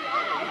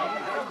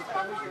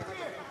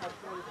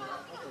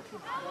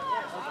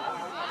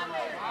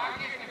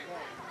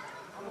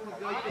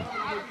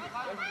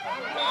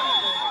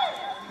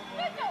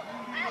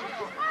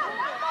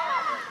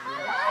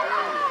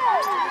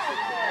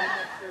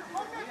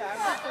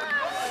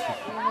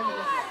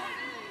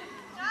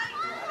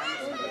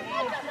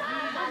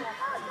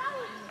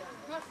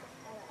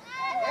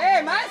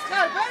 Ey,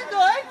 Maschal, Bendo,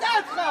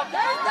 Entatschal!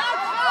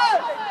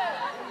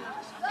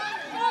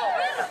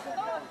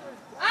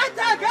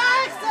 Ata,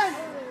 Geisten!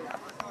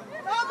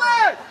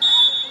 Nochmal!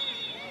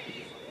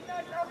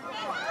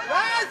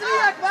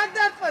 Razriak,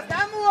 Bagdad, was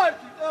da muss!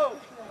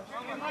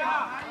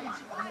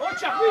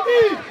 ოჩა,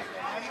 ვიდი!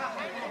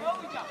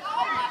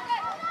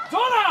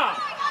 ზონა!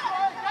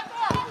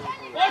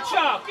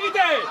 ოჩა,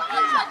 კიდე!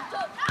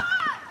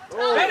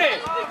 მერე!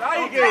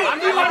 გაიგე!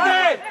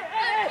 ამივარდე!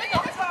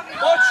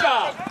 ოჩა!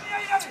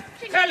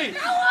 ხელი!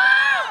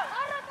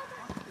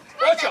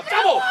 ოჩა,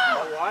 წამო!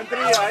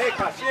 ანდრია,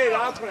 ეხა, შე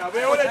რა ხრა,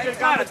 მეორეჯერ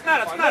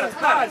წნარა!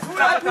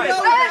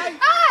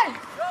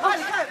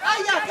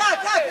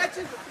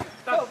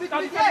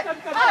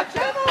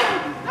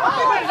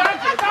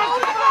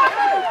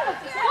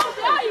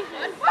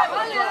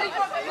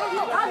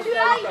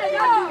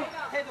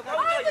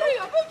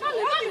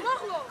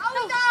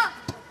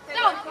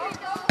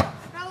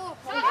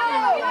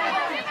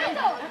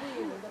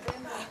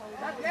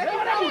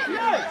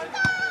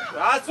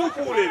 რას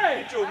უყურებ,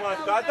 ბიჭო, მას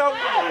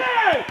გადავუყურე.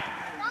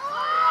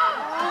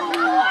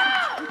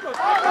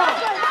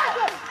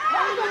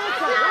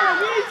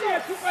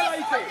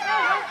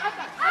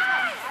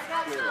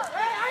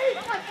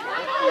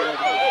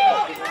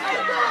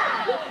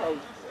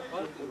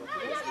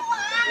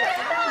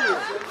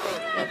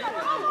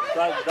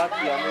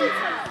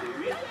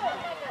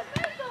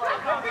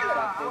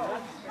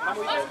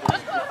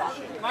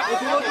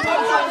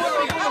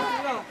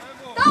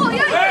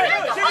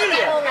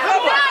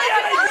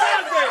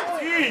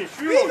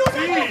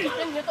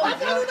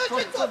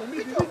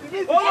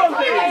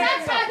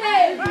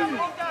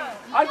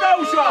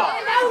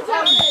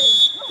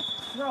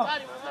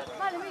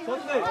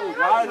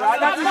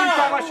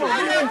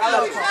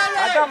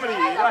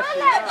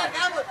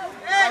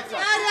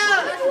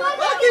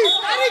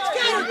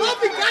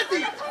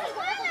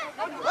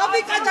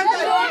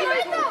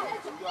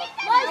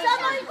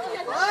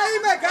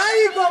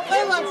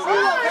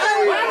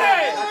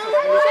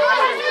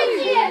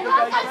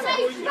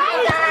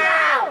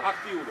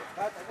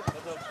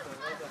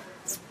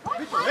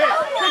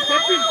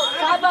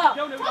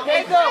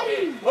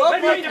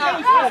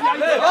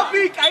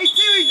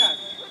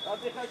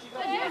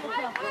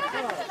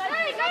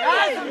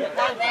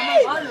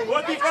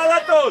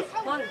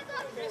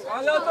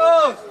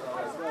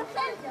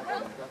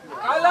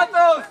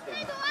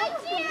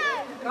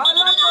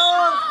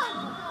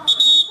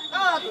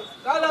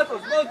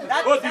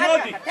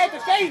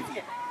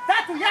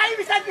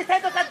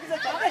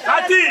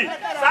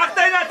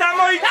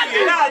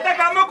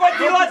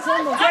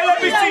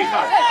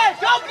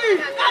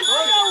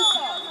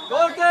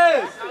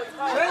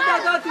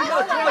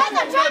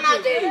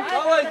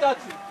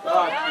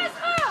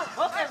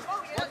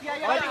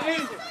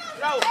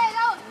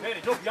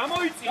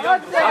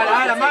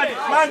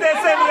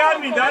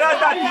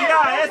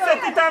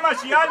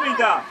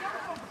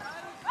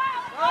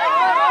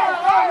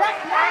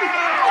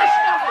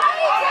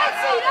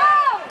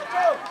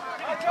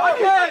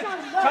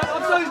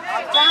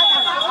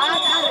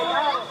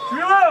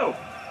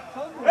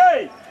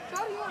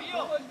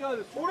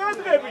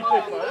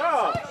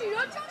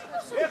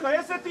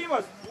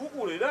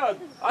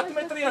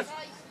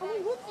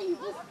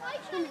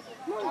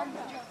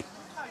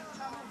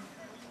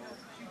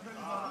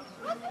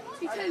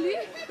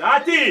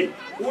 დათი,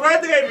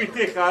 ყურადღებით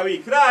ეხა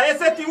ვიქ რა,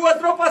 ესეთი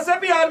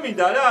უაზროპასები არ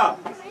მინდა რა.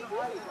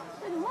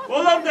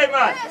 ბოლომდე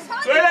მას,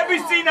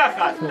 ძველების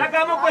წინახარ და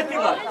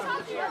გამოკვეთილად.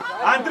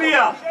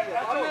 ანდრია.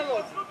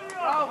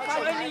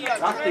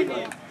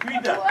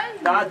 ხვიდა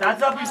და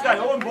დაძაბისგან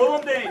ოღონ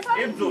ბოლომდე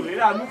ებძოლე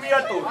რა, ნუ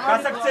მიატოვე,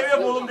 გასაქცევია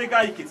ბოლომდე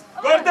გაიქიც.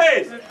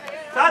 გორდეს,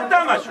 სად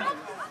დამაშვა?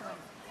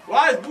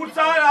 ვას ბურთს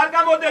არ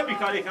გამოდები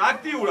ხარ ეხა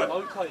აქტიურად.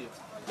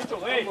 ბიჭო,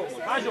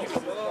 მაჟო.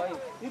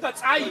 უნდა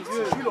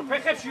წაიქცე, შვილო,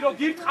 ფეხებში რო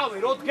გირტყავე,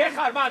 რო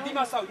გეხარ მან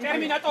იმასავე,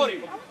 ტერმინატორი.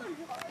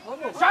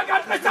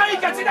 შაგარტყე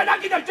წაიქეცი და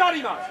ნაკიდებ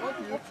ჯარიმა.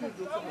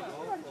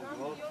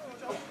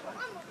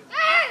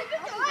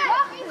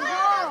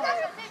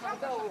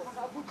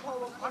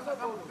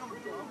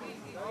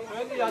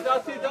 მენია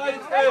დათი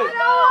დაიწყე.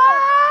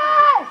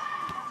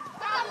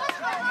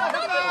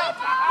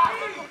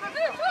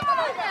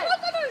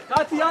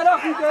 დათი არა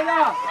ხიდენა.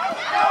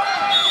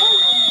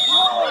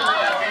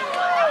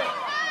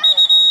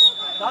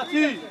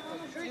 დათი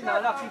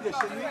არა ხიდე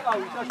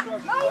შემიყავი და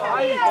შუაში.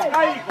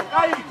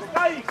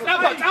 კაიკო.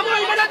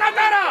 წამოიღე და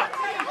ტატარა.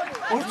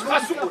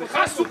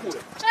 ხასუკურე.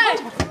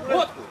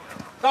 მოდ.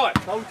 დავай.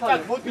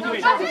 მოდ ბიჭო.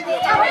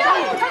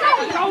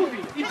 ჩაუდი.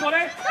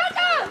 იწორე.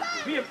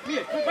 მie,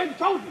 ბენდი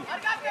ჩაუდი. არ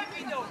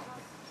გაგებიდო.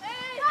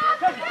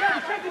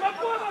 შედი,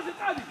 მაგუამაზე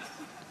წადი.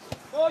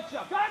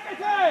 ოჩა,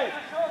 გაკეთე.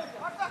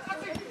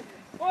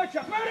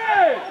 ოჩა, მერე.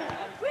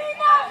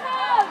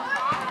 ვინახავ?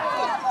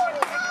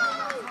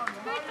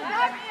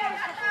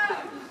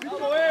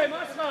 ბიჭო,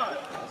 მასხარ.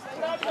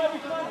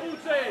 სტრატებით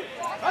მაგუცე.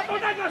 ატო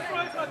დაგასწრო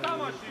ეხლა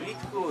თამაში.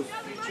 მითქოს,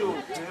 ბიჭო,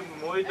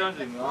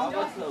 მოედანზე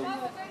რაღაცა.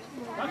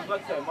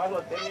 რაღაცა, მართლა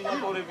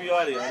ტერმინატორები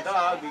არიან და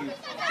აგი.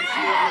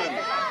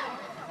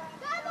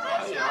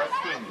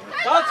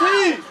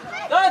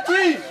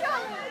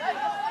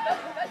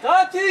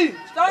 დათი,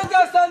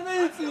 შტანგასთან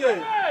მიიწიე.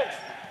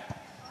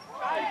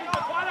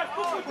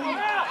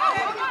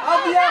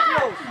 ადი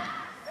ახლოს.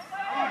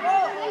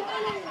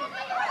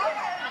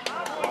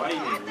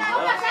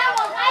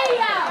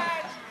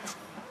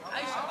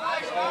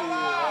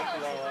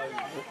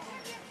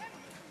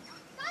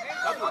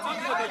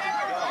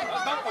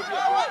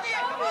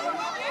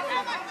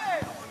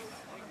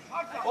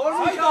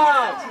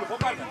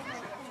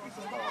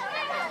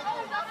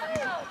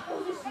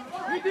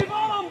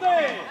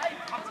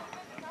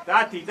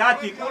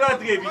 დათი,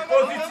 ყურადღები,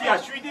 პოზიცია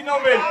 7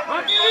 ნომერი.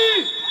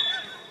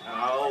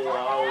 აუ,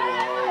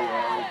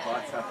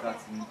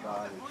 ბაცახაც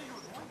მიკარი.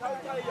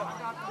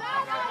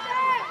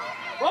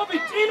 ბობი,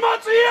 წინ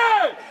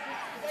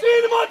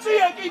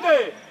მოწიე კიდე.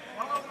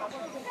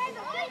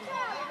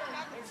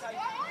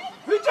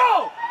 ბიჭო,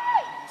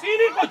 წინ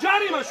იყო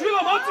ჯარიმა,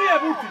 შვილო მოწიე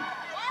ბურთი.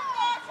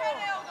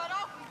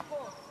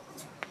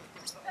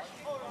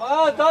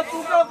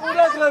 დათუკა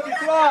ყურადღები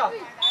რა.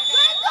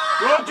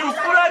 როჯუს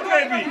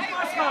ყურადღები.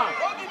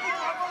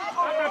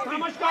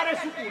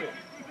 თამაშგარეს უყურე.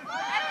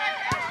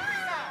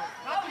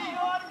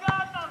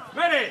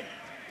 მერე.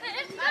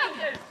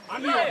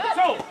 ამიო,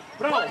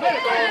 ბრავა, მერე.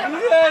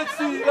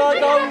 ეცი რა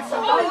დავისვა.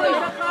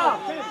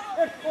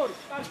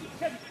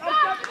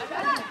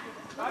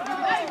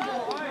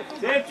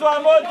 ცეცვა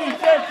მოდი,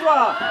 ცეცვა.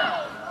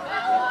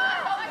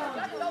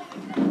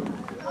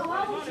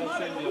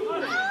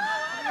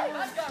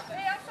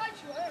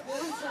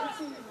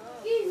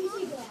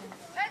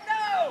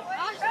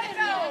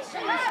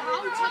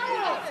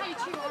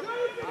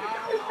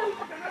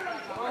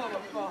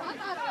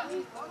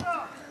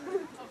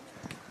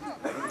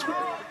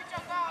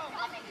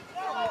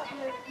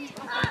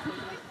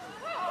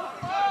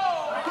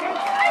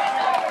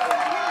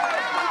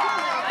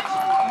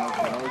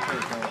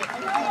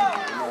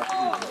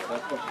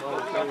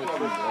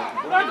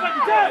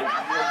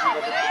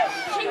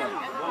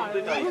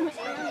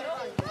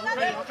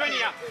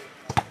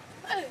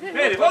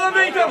 მერე,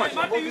 ბოლომდე ითამაშე.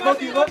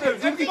 მოდი,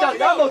 ზიმკიტარ,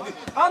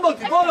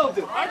 ამოდი,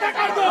 ბოლომდე. არ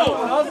დაკარგო.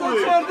 ასე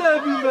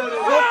ჩერდები მერე.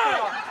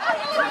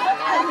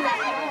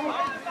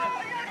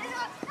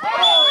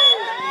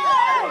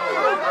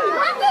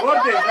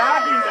 ორდე,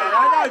 დაგინდა,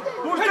 რა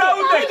გურდა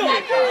უდექი.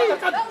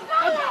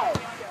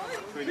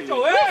 ბიჭო,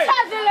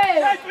 ვისაძლე?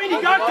 ტვინი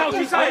გართავს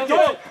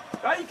ისაეთო.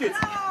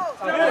 გაიქეცი.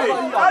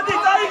 ადი,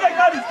 დაიგე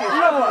კარისკეს.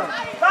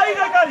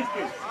 დაიგე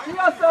კარისკეს.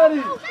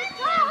 იასარი.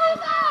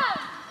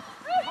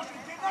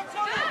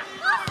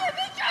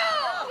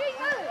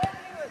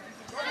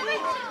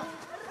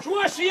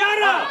 შუაში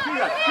არა.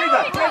 ფიდა.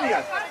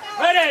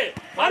 მერე,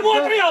 არ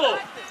მოატრიალო.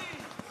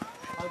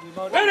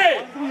 მერე.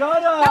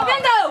 არა.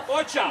 ბენდო.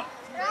 ოჩა.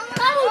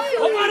 გამოვიო.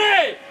 ოპარე.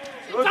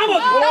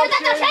 წამოდი.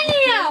 და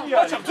შენია.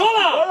 ოჩა,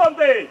 ბრძოლა.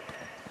 ბოლომდე.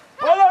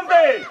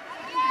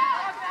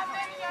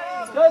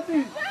 დათი.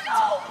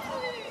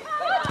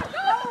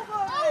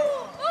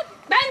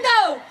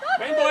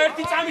 ბენდო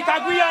ერთი წამით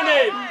აგვიანე.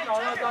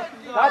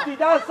 დათი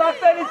და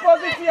საფერის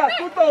პოზიცია,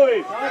 სუტოვი.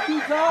 დათი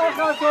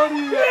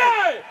საახასორია.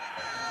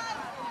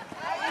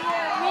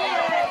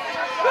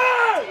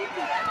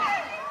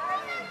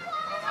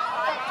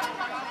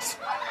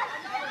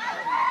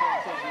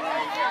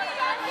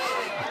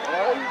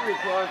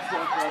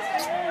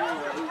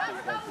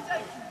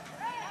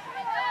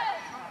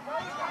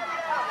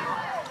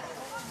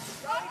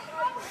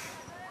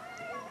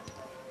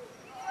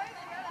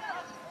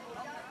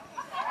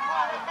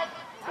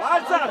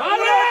 Barca!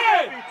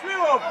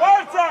 Čuvo,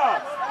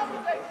 Barca!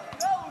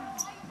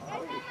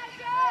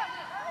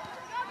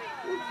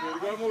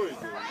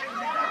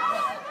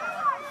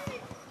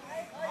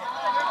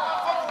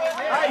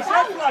 Aj,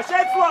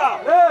 შეცვლა.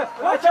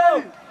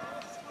 რაჩელი.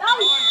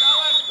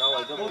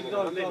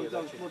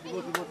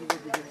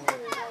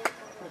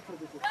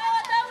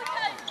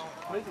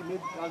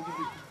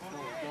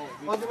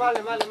 მოდი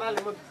მალე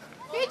მოდი.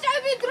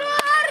 ბიჭები დრო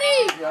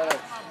არის.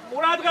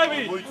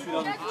 ყურადღებით.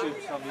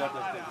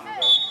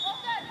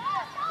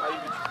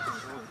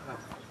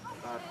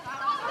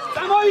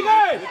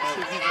 წამოიგე.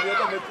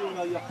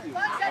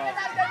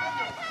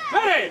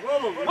 მერე,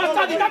 მას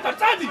წადი დაკარ,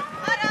 წადი.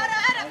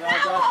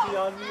 დათი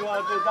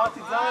ამივარდე,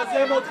 დათი ძალიან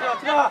ზემოთ ხარ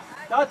რა.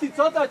 დათი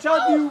ცოტა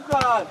ჩადი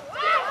უკან.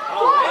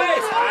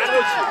 ეს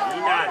აროჩი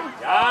მინარი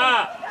რა.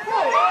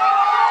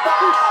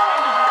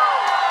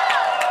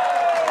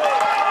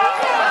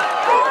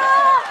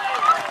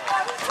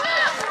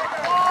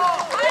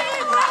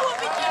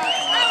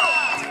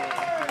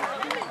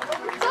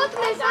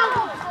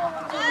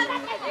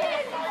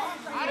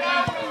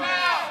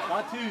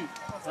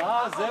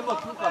 ძალიან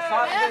ზემოთ უკა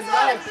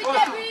საერთოდ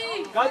რა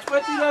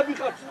გაჭვეთილები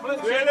ხარ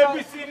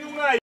ველების წინ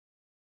უნდა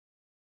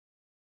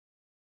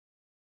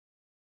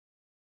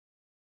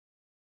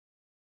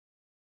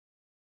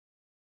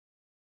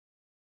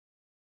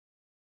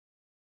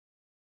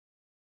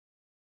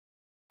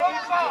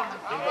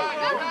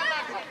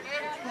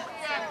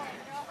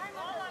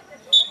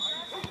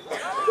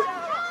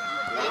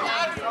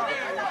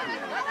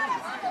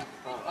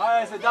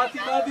აი ესე დათი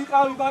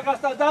გადიყავი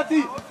მაგასთან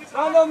დათი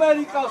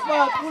სანომერი ყავს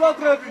მაგ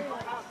ყურადღებით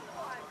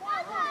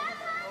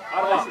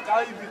არა ესე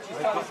კაი ბიჭი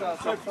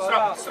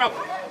სტრაფ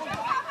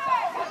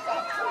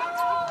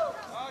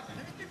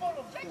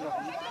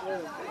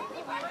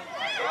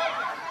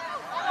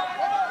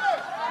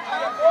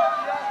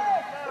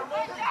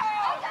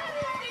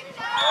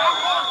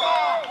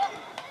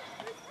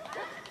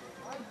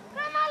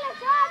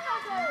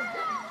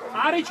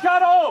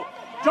არიჩქარო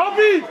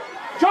ჯობი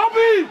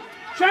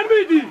შენ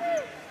მიდი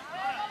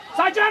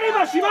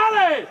საჯარიმაში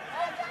მალე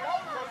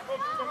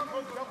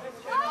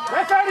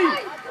ვესარი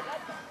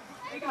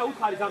იქა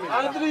უთხარი ზამენ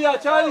ანდრია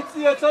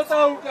ჩაიწიე ცოტა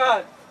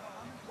უკან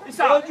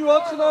ისა როჯი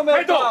 4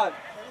 ნომერთან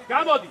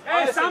გამოდი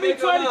ეს სამი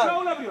წველი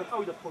ჩაულებრივად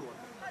წავიდა ფორვარდ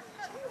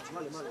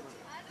მალე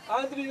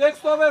ანდრი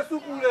 6 ნომერს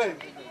უყურე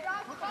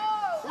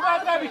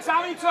ყურადღებით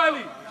სამი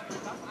წველი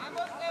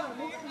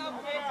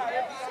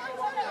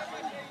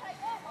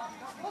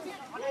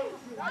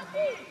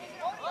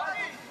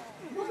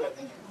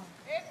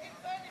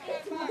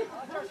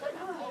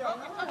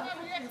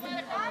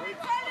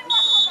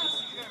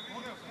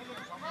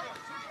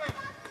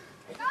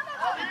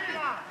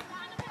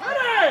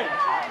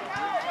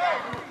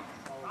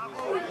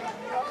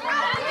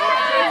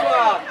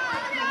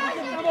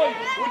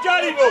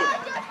უჯარიბო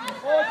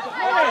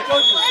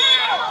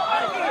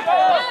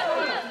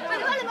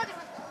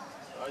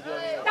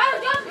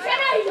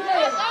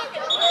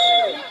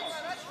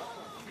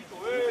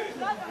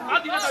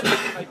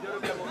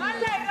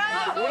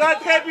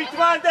ურადღებით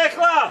მანდ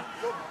ეხლა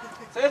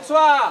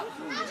ცეცვა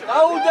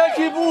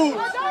დაუდექი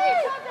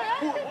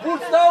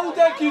ბურთს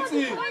დაუდექი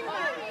წინ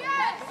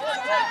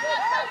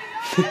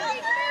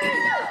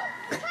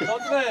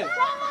თოდმე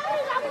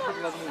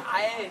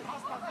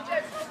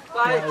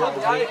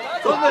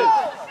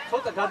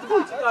ცოტა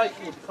გადმოიწდა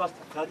იქ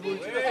ხასთან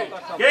გადმოიწდა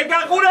ცოტა გეგა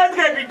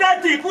ყურადღები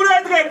დათი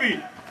ყურადღები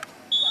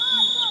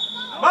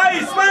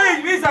მაის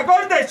ვისა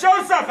გორდე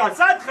შევსახარ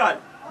სათხარ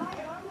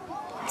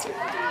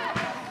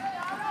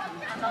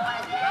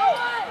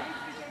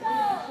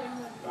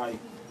აი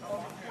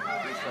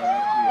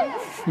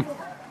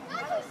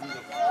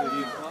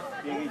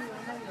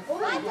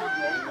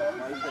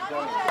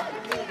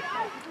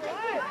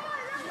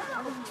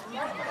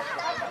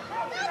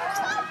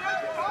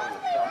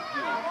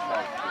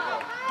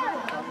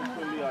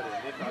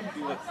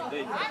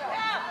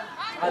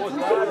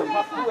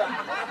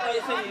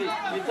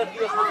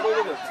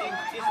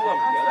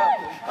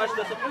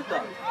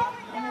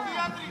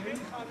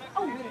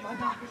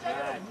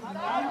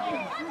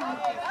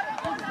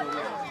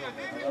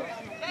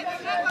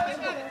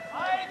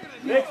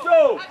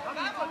Nexo!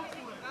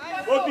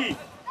 Odi!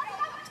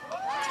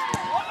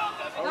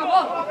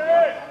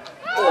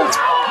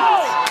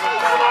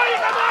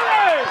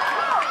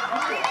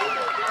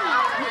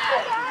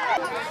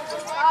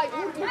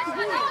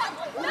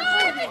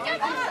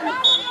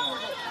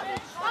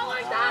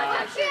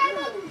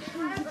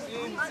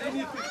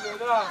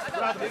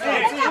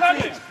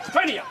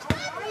 Fenia!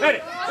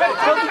 Vere!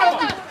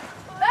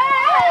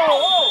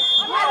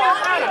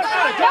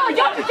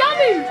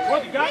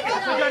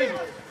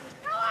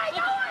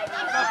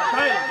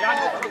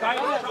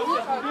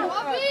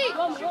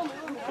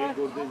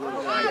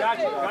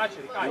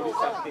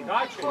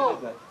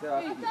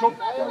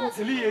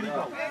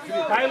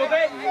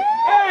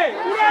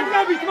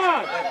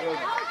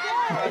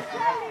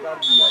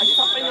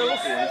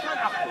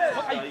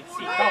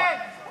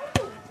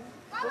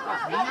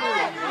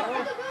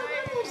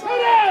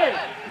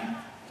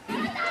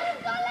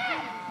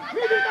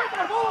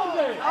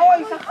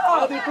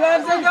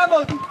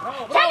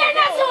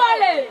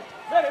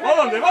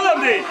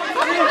 Volande!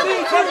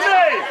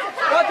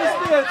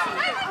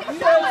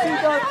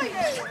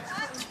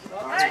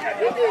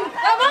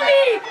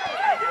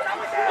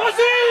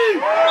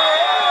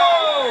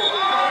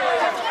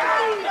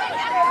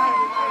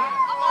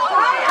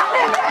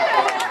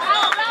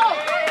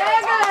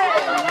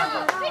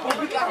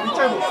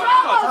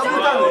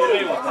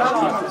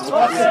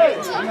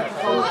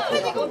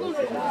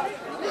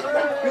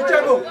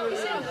 ბიჭებო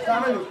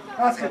სამენო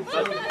ასხეთ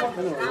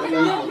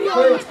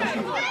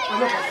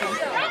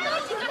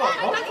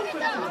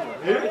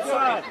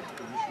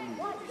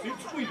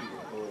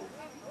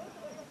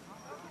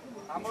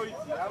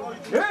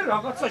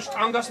რაღაცა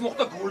შტანგას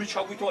მოხდა გოლი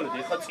ჩაგვითვალეთ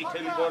ეხა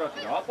წითელი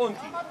ბარათი რა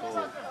პონტი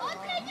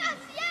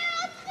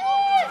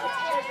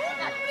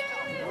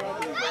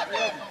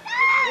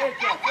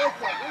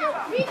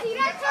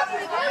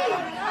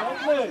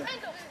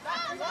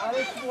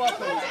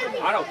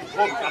არა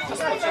გოლი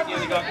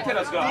 100%-იანი გააკეთე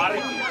რაც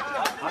არის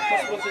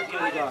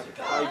 100%-იანი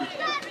გააკეთე აი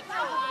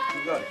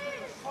ბიჭო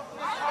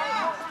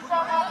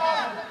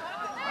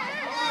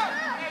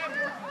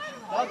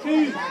აკი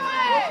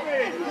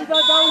იდა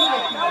დაუნე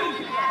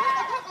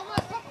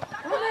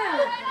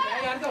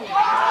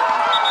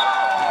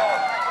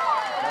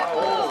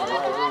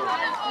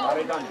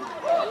არედანი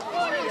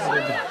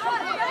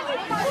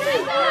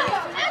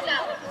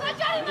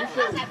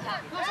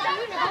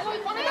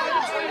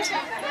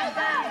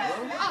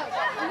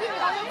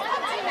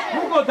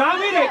მუგო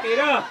დამირეკე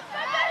რა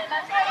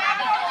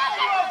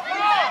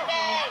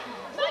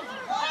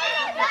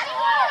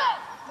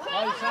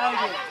აი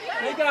საიდე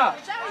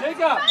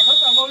ეგა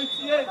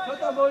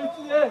ცოტა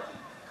მოიწიე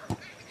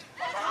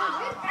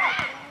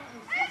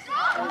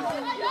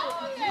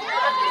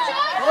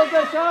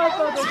გოლდე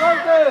შატო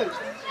გოლდე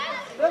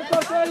ეს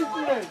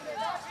შეიძლება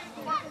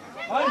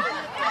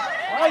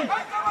აი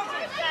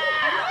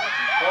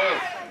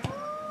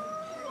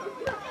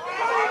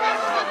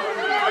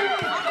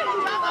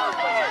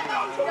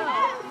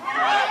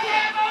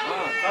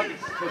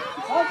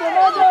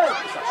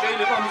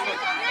შეიძლება მისვეთ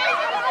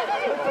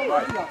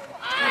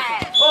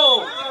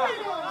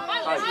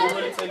აი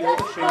რომელიც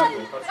ელიოდა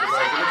შეიძლება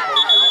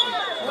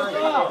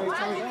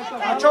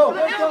აჩო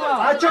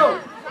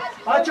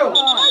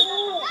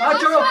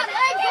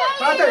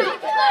კატე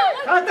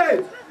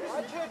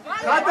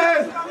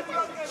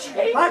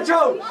აჩო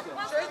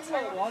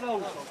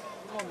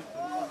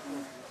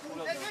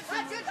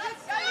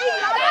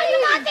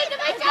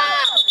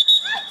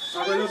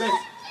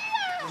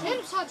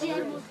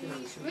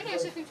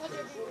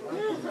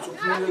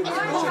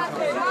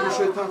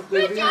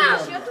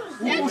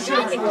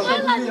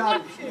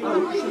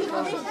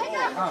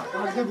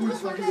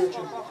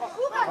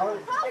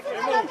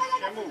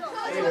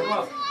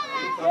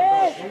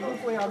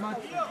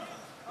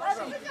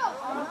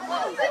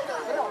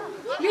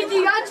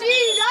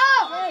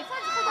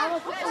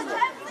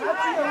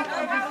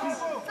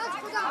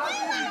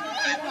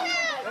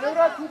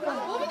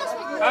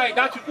აი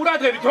დათი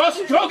ყურადღები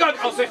დრო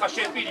გაკავს ეხა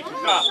შენ პირიქით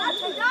რა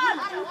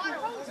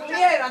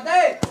მიერა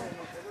დე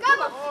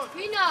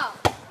ვინა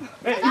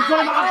მე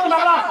იცოდი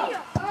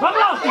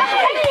მაგლა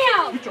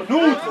ბიჭო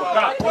ნუ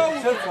რა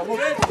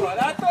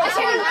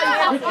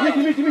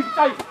მიდი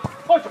წაი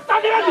ოჩ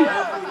დადი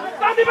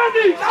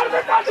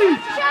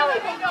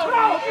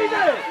ბრავო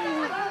იდე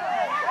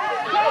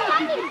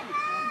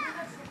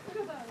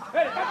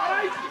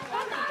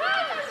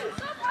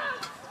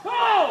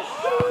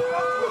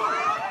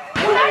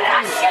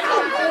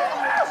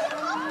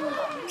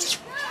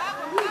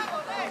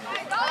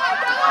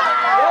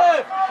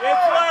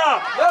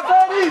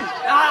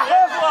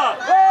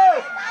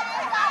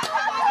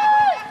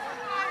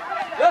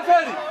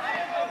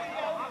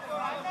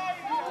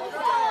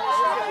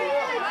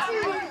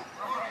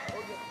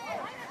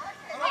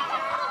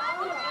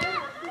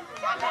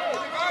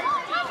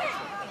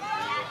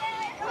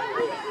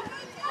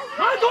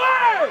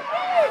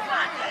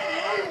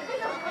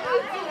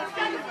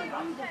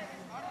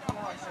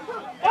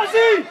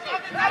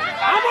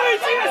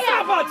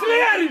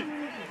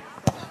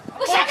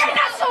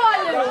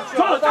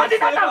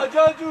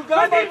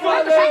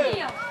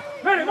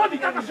Mere, modi,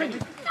 tata scendi!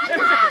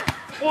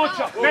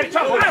 Occia, mere,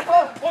 ciao!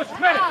 Occia,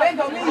 mere!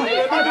 venga lì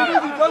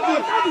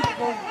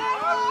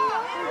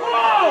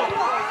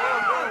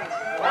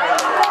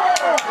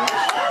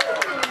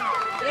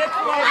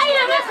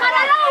Aia, ma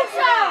sarà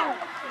rossa!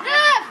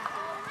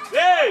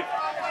 Ehi!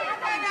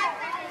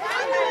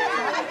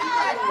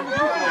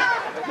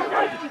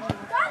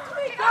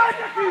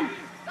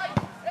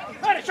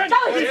 Mere, scendi!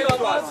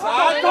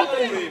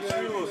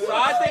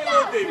 Sate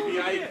lo devi,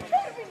 hai...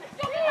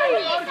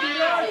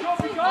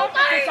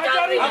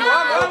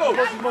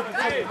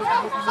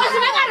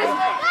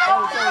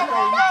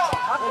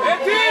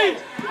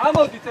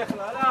 ამოდით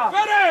ახლა რა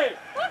mere!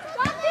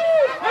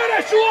 mere,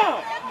 შუა!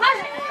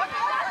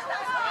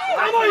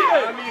 ამოიღე!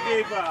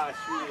 ამიღება,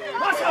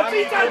 მასა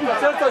წიწები!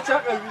 ცერტო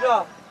ჩაყევი რა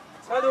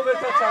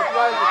სანომერთა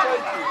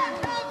ჩაიჭი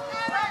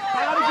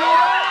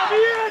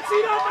მიეცი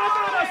რა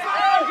პატარა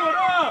საჯო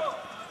რა!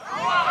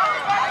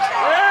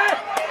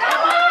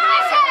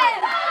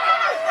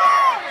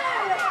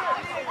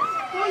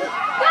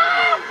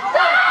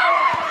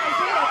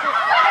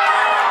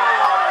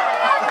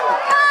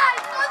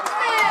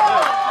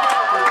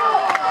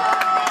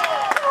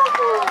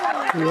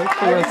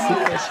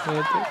 კლასიკა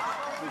შედა.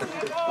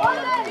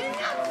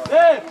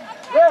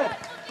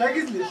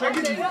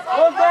 შეგიძლია.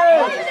 ოდე!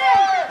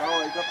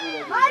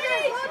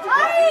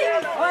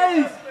 აი!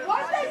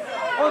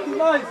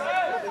 მაინც.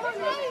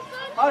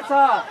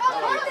 Pața!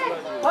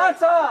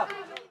 Pața!